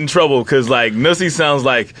want to get in trouble, because, like, Nussy sounds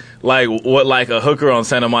like what, like, a hooker on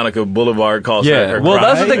Santa Monica Boulevard calls her well,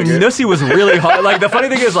 bride. that's the thing. Nussy was really hard. Like, the funny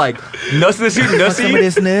thing is, like, this dude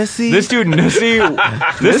Nussy.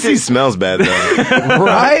 Nussy smells bad, though.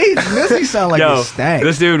 Right? Nussy sound like a stank.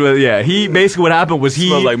 This dude was, he basically, what happened was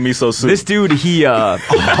smells like miso soup. This dude, he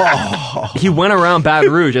went around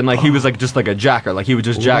Baton Rouge, and, like, he was, like, just like a jacker. Like, he would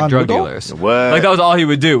just jack drug dealers. What? Like, that was all he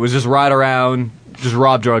would do, was just ride around, just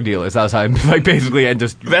rob drug dealers. That was how, like, basically, and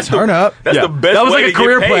just turn up. That's the best That was way like a to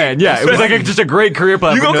career get paid. plan. Yeah, it was like just a great career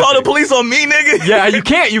plan. You gonna call the police on me, nigga? Yeah, you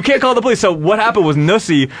can't call the police. So what happened was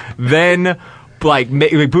Nussy then, like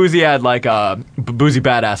Boosie had, like, Boosie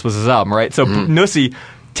Badass was his album, right? So Nussy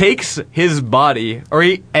takes his body, takes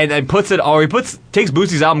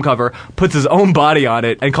Boosie's album cover, puts his own body on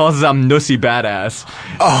it, and calls his album Nussy Badass.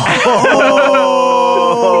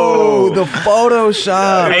 Oh, the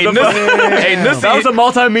Photoshop. Hey, Nussy. That was a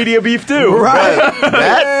multimedia beef too.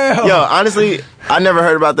 Right. Yo, honestly, I never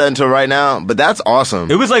heard about that until right now, but that's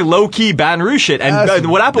awesome. It was like low-key Baton Rouge shit. And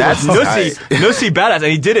what happened was Nussy Badass,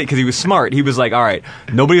 and he did it because he was smart. He was like, all right,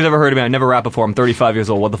 nobody's ever heard of me. I never rapped before. I'm 35 years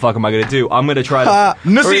old. What the fuck am I going to do? I'm going to try to...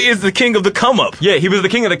 Nussy is the king of the come-up. Yeah, he was the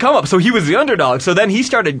king of the come-up, so he was the underdog. So then he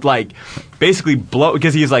started, like, basically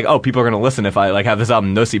because he's like, oh, people are going to listen if I, like, have this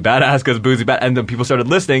album Nussy Badass because Boosie Badass. And then people started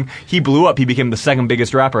listening. He blew up. He became the second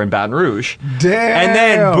biggest rapper in Baton Rouge.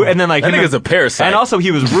 Damn. And then like... That nigga's a parasite. And also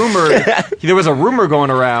he was rumored... there was a rumor going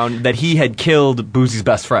around that he had killed Boosie's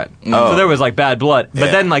best friend. So there was, like, bad blood.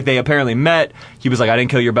 But then, like, they apparently met. He was like, I didn't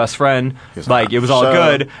kill your best friend. Like, it was all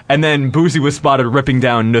good. And then Boosie was spotted ripping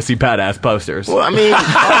down Nussy Badass posters. Well, I mean...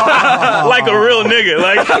 like a real nigga.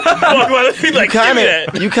 Like,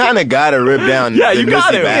 you kind of got to rip down you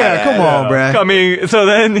got it. Yeah, come on, bruh. I mean, so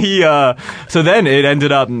then it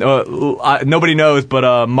ended up, nobody knows, but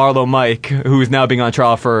Marlo Mike, who is now being on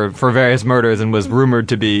trial for various murders and was rumored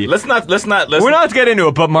to be... Let's not We're not getting into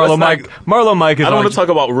it, but Marlo Mike is... I don't want to talk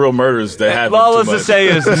about real murders that happen. All let's just say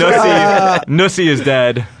is Nussy is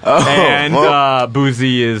dead, and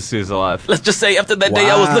Boosie is alive. Let's just say after that day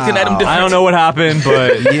I was looking at him different. I don't know what happened,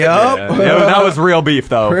 but that was real beef,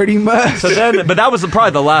 though. Pretty much. But that was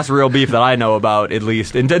probably the last real beef that I know about, at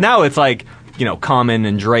least. And now it's like, you know, Common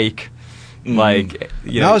and Drake. Like,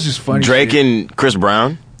 you know, that was just funny. Drake and Chris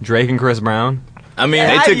Brown. Drake and Chris Brown. I mean,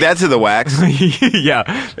 They took that to the wax. Yeah,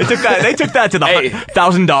 they took that to the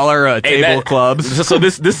 $1,000 table clubs. So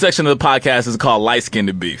this section of the podcast is called light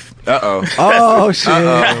skinned beef. Uh-oh. Oh shit!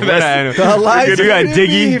 That's The lights You had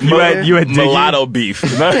Diggy. beef, You had Diggy. mulatto beef.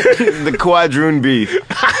 The quadroon beef.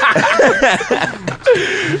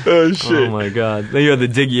 Oh shit! Oh my god! Then you had the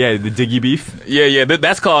Diggy beef. Yeah.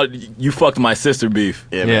 That's called you fucked my sister beef.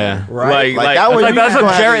 Yeah, Yeah. man. Right. Like that was That's some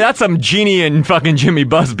Jerry. That's some Genie and fucking Jimmy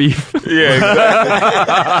Buzz beef.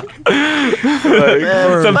 Yeah,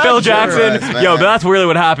 exactly. Some Phil Jackson. Christ, man. Yo, but that's really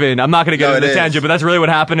what happened. I'm not gonna get No, into it the is. tangent, but that's really what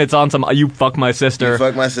happened. It's on some you fuck my sister You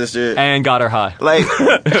fuck my sister. and got her high.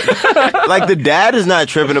 Like the dad is not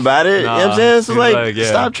tripping about it. You know what I'm saying? So he's like, like, yeah.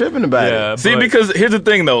 stop tripping about Yeah, it. See, but- because here's the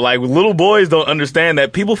thing though, like little boys don't understand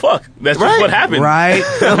that people fuck. That's just Right. what happens. Right.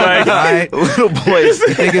 Like, Right. Little boys.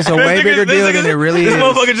 think it's a way bigger deal than it really this is.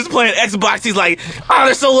 motherfucker just playing Xbox. He's like, oh,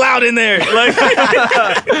 they're so loud in there. Like,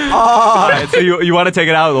 All right, so you want to take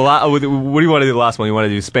it out? What do you want to do? The last one? You want to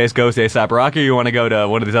do Space Ghost, A$AP Rocky? Or you want to go to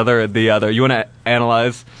one of these other? You want to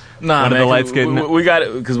analyze? nah, One of man, the light skin. we got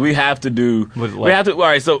it because we have to do. What, We have to. All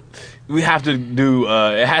right, so we have to do.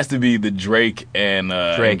 It has to be the Drake and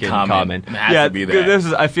Drake and Common. It has Yeah, to be that. this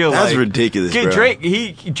is. I feel That's like ridiculous, bro. Drake.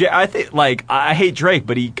 I think like I hate Drake,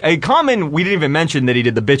 but Common. We didn't even mention that he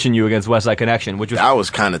did the "Bitchin' You" against West Side Connection, which was That was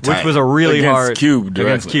kind of tight. which was a really Against hard Cube against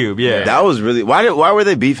directly. Cube. Yeah, That was really why were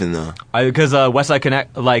they beefing though? because West Side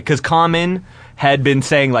Connect, because Common had been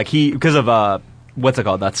saying like because of what's it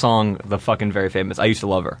called, that song, the fucking very famous I Used to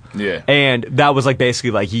Love Her. Yeah. And that was like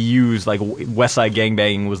basically like he used like West Side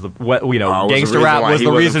Gangbang was the was the gangster reason rap why was he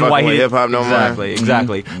the wasn't reason fucking why with he hip-hop no more.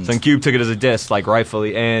 exactly. So then Cube took it as a diss, like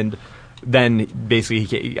rightfully, and then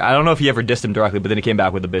basically I don't know if he ever dissed him directly, but then he came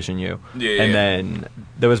back with the "Bitchin' You," Yeah, and yeah. then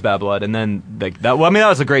there was Bad Blood, and then like that. Well, I mean that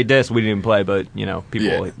was a great diss. We didn't even play, but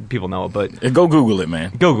people know it. But Go Google it,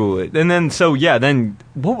 man. go Google it, and then then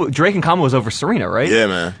Drake and Common was over Serena, right? Yeah,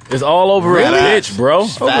 man. It's all over a Fat ass. bitch, bro.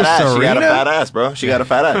 Fat ass. She got a Serena? fat ass, bro. She got a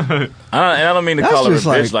fat ass. I don't mean to That's call her a just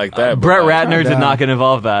bitch like that. but Brett like, Ratner did down. not get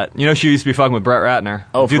involved that. You know, she used to be fucking with Brett Ratner.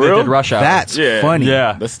 Oh, dude for that real? did Rush Hour. That's Yeah. funny.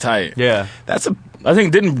 yeah, That's tight. yeah. That's a I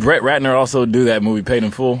think didn't Brett Ratner also do that movie Paid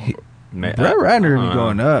in Full? Man, Brett Ratner be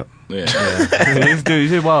going up. Yeah. he's he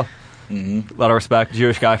did well. A lot of respect.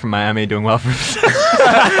 Jewish guy from Miami doing well for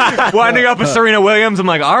winding up with Serena Williams. I'm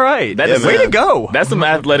like, all right, That Yeah, is man. way to go. That's some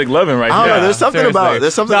athletic loving right I don't there. know. There's something seriously. about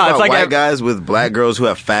No, it's like white ev- guys with black girls who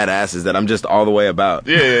have fat asses that I'm just all the way about.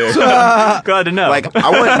 Yeah. Glad to know. Like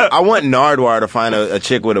I want Nardwar to find a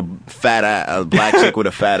chick with a fat ass, a black chick with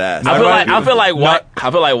a fat ass. I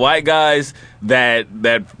feel like white guys that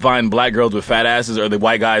find black girls with fat asses are the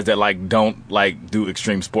white guys that like don't like do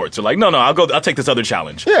extreme sports. They're like, no, I'll take this other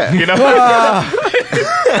challenge. Yeah. You know?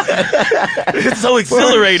 It's so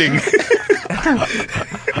exhilarating.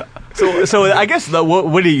 so I guess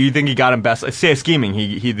what do you think he got him best? Say scheming,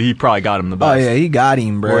 he probably got him the Oh best. yeah, he got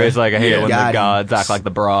him, bro. Where he's like, I hate it when got the him. gods act like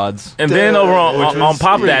the broads. And then over Which on was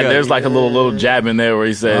Pop pretty That, good. there's like a little jab in there where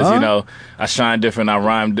he says, Uh-huh. you know, I shine different, I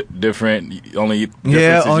rhyme different. Only difference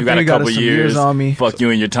Yeah, is only you got thing a you got couple is some years. years on me. Fuck you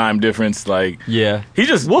and your time difference. Like, Yeah, he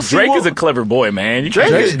just We'll see, Drake we'll- is a clever boy, man. You can't-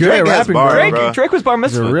 Drake's good at Drake has rapping, bars, bro. bro. Drake was bar He's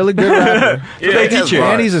mitzvah. a really good rapper. Yeah, they he has teach you.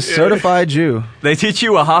 bars. And he's a certified Jew. They teach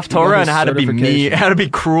you a Haftorah his and how to be certification. how to be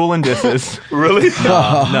cruel and disses. Really?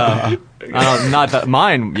 No, not that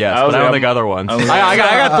mine. Yes, I was but I don't like, think other ones. I was I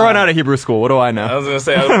got thrown out of Hebrew school. What do I I know? was gonna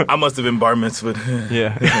say I must have been bar mitzvah.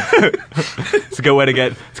 Yeah, it's a good way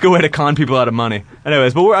to con people out of money.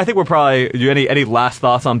 Anyways, but I think we're probably. Do you any last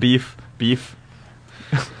thoughts on beef? Shit.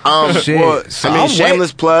 Well, So I mean, I'm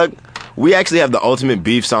shameless plug. We actually have the ultimate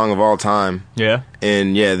beef song of all time, Yeah,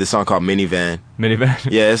 and yeah, this song called Minivan.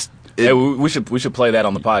 minivan. Yeah, Hey, we should play that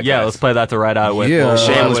on the podcast. Yeah, let's play that to ride out with. Yeah. We'll-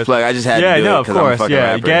 shameless with- plug. I just had Yeah, to do no, it of because I'm a course. fucking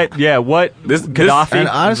Yeah, rapper. what This- Gaddafi? And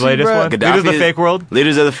honestly, his latest bro, one. Gaddafi Leaders of the is- fake world.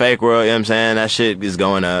 Leaders of the fake world. You know what I'm saying? That shit is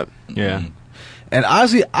going up. Yeah. And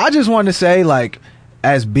honestly, I just wanted to say, like,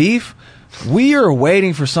 as beef, we are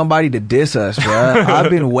waiting for somebody to diss us, bro. I've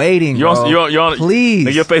been waiting, You're bro. on Please.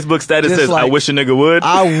 Like your Facebook status Just says, "I like- wish a nigga would."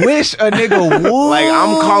 I wish a nigga would. Like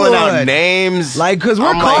I'm calling out names. Like, cause we're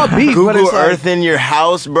I'm called like, beef, Google but it's like, Earth in your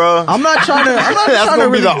house, bro. I'm not trying to. I'm not That's trying gonna to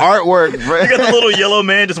be really, the artwork, bro. You got the little yellow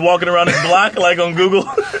man just walking around his block like on Google.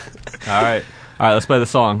 All right. Let's play the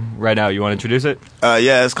song right now. You want to introduce it?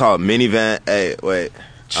 Yeah, it's called Minivan. Hey, wait.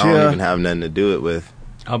 I don't Chill. even have nothing to do it with.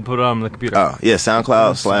 I'll put it on the computer. Oh, yeah,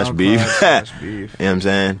 SoundCloud / beef. You know what I'm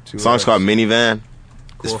saying? Song's called Minivan.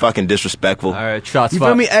 It's fucking disrespectful. All right, shots You fired.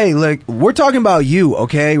 feel me? Hey, look, we're talking about you,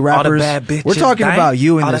 okay, rappers. bad bitches, We're talking dang. about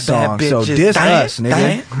you in All this the bad song. So bitches, diss dang, us,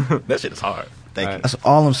 nigga. That shit is hard. Thank you. That's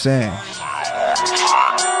all I'm saying.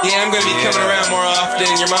 Yeah, I'm gonna be coming around more often.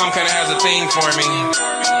 Your mom kinda has a thing for me,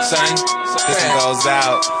 son. This one goes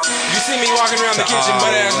out. You see me walking around the kitchen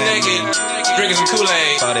butt ass naked, drinking some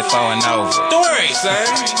Kool-Aid. 44 and over. Don't worry, son.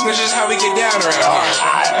 That's just how we get down around here.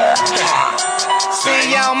 See,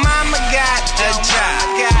 your mama got a job.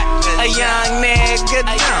 A young nigga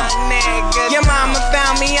don't. Your mama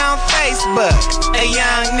found me on Facebook. A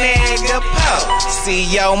young nigga post. See,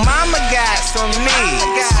 your mama got some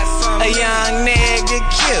needs. A young nigga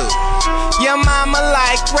cute. Your mama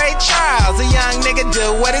like Ray Charles. A young nigga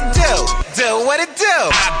do what it do. Do what it do.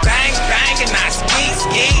 I bang, bang, and I ski,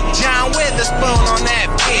 ski. John Witherspoon on that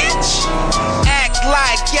bitch. Act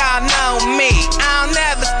like y'all know me. I don't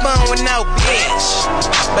never spoon with no bitch.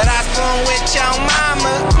 But I spoon with your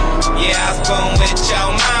mama. Yeah, I spoon with your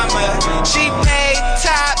mama. She paid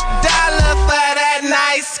top dollar for that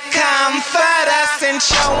nice comforter. Since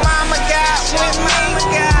your mama got with me,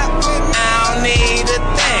 I don't need a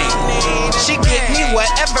thing. She give me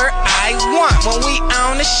whatever I want when we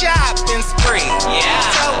on a shopping spree. Yeah.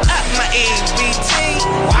 So up my EBT.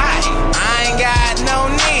 Why? I ain't got no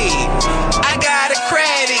need. I got a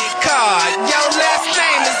credit card. Your last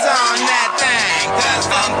name is on that thing. 'Cause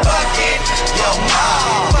I'm fucking your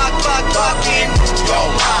mom. Fucking your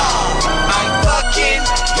mom. I'm fucking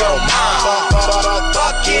your mom.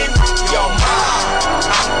 Fucking your mom.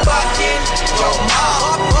 I'm fucking your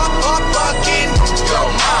mom. Fucking your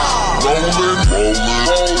mom.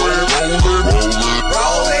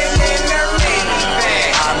 Rolling in the minivan.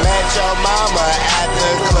 I met your mama at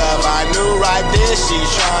the club. I knew right then she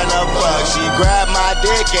tryna fuck. She grabbed my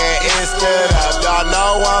dick and it stood up. Y'all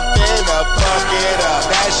know I'm finna fuck it up.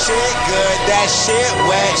 That shit good, that shit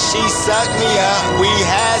wet. She sucked me up, we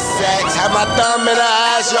had sex. Had my thumb in her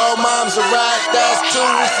ass, yo mom's a rat. That's 2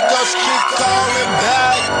 weeks ago, she keep calling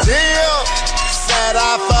back. Deal. Said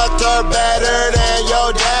I fucked her better than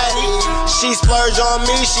your daddy. She splurged on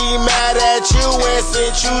me, she mad at you and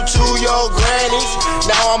sent you to your granny's.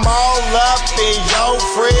 Now I'm all up in your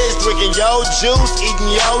fridge, drinking your juice,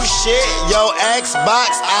 eating your shit. Your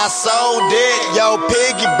Xbox, I sold it. Your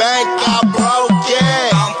piggy bank, I broke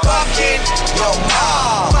it. I'm fucking your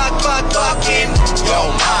mom. Fucking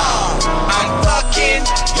your mom. I'm fucking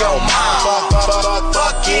your mom.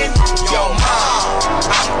 Fucking your mom.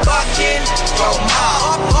 I'm fucking your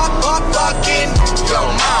mom. Fucking your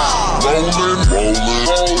mom. Rolling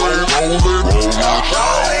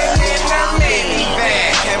in the minivan.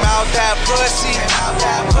 Came out that pussy. I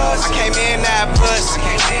came in that pussy.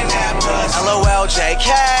 LOL JK.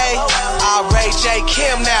 I Ray J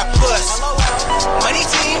Kim that pussy. Money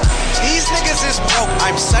team. These niggas is broke.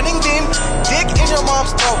 I'm sunning them. Dick in your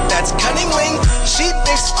mom's throat. That's cunningling. She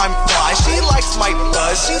thinks I'm fly. She likes my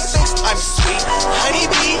buzz. She thinks I'm sweet.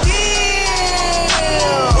 Honeybee.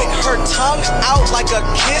 With her tongue out like a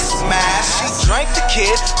kiss mask. She drank the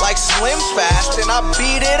kid like Slim Fast, and I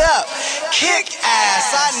beat it up. Kick ass,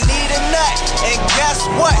 I need a nut. And guess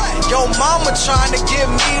what? Yo mama trying to give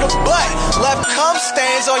me the butt. Left cum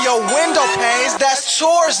stains on your window panes. That's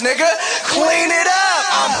chores, nigga. Clean it up.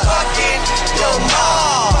 I'm fucking your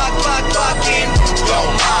mom. Fucking your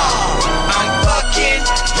mom. I'm fucking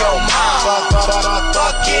your mom.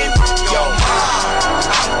 Fucking your mom.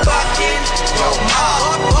 I'm fucking your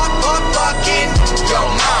mom. Fucking your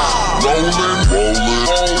mom.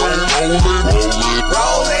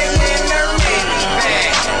 Rolling in the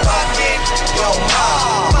minivan. Fucking your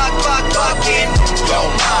mom. Fucking your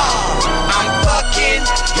mom. I'm fucking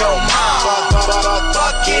your mom.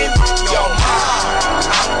 Fucking your mom.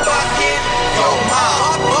 I'm fucking your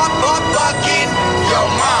mom. Fucking your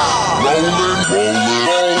mom.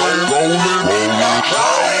 Rolling in the minivan.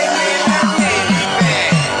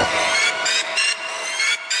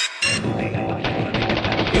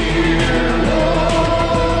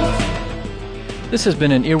 This has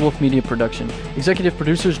been an Earwolf Media production. Executive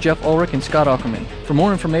producers Jeff Ulrich and Scott Ackerman. For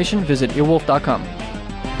more information, visit earwolf.com.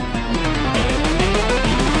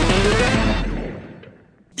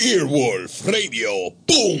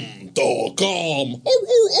 Earwolfradio.com.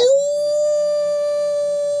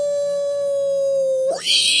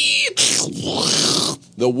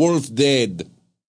 The wolf's dead.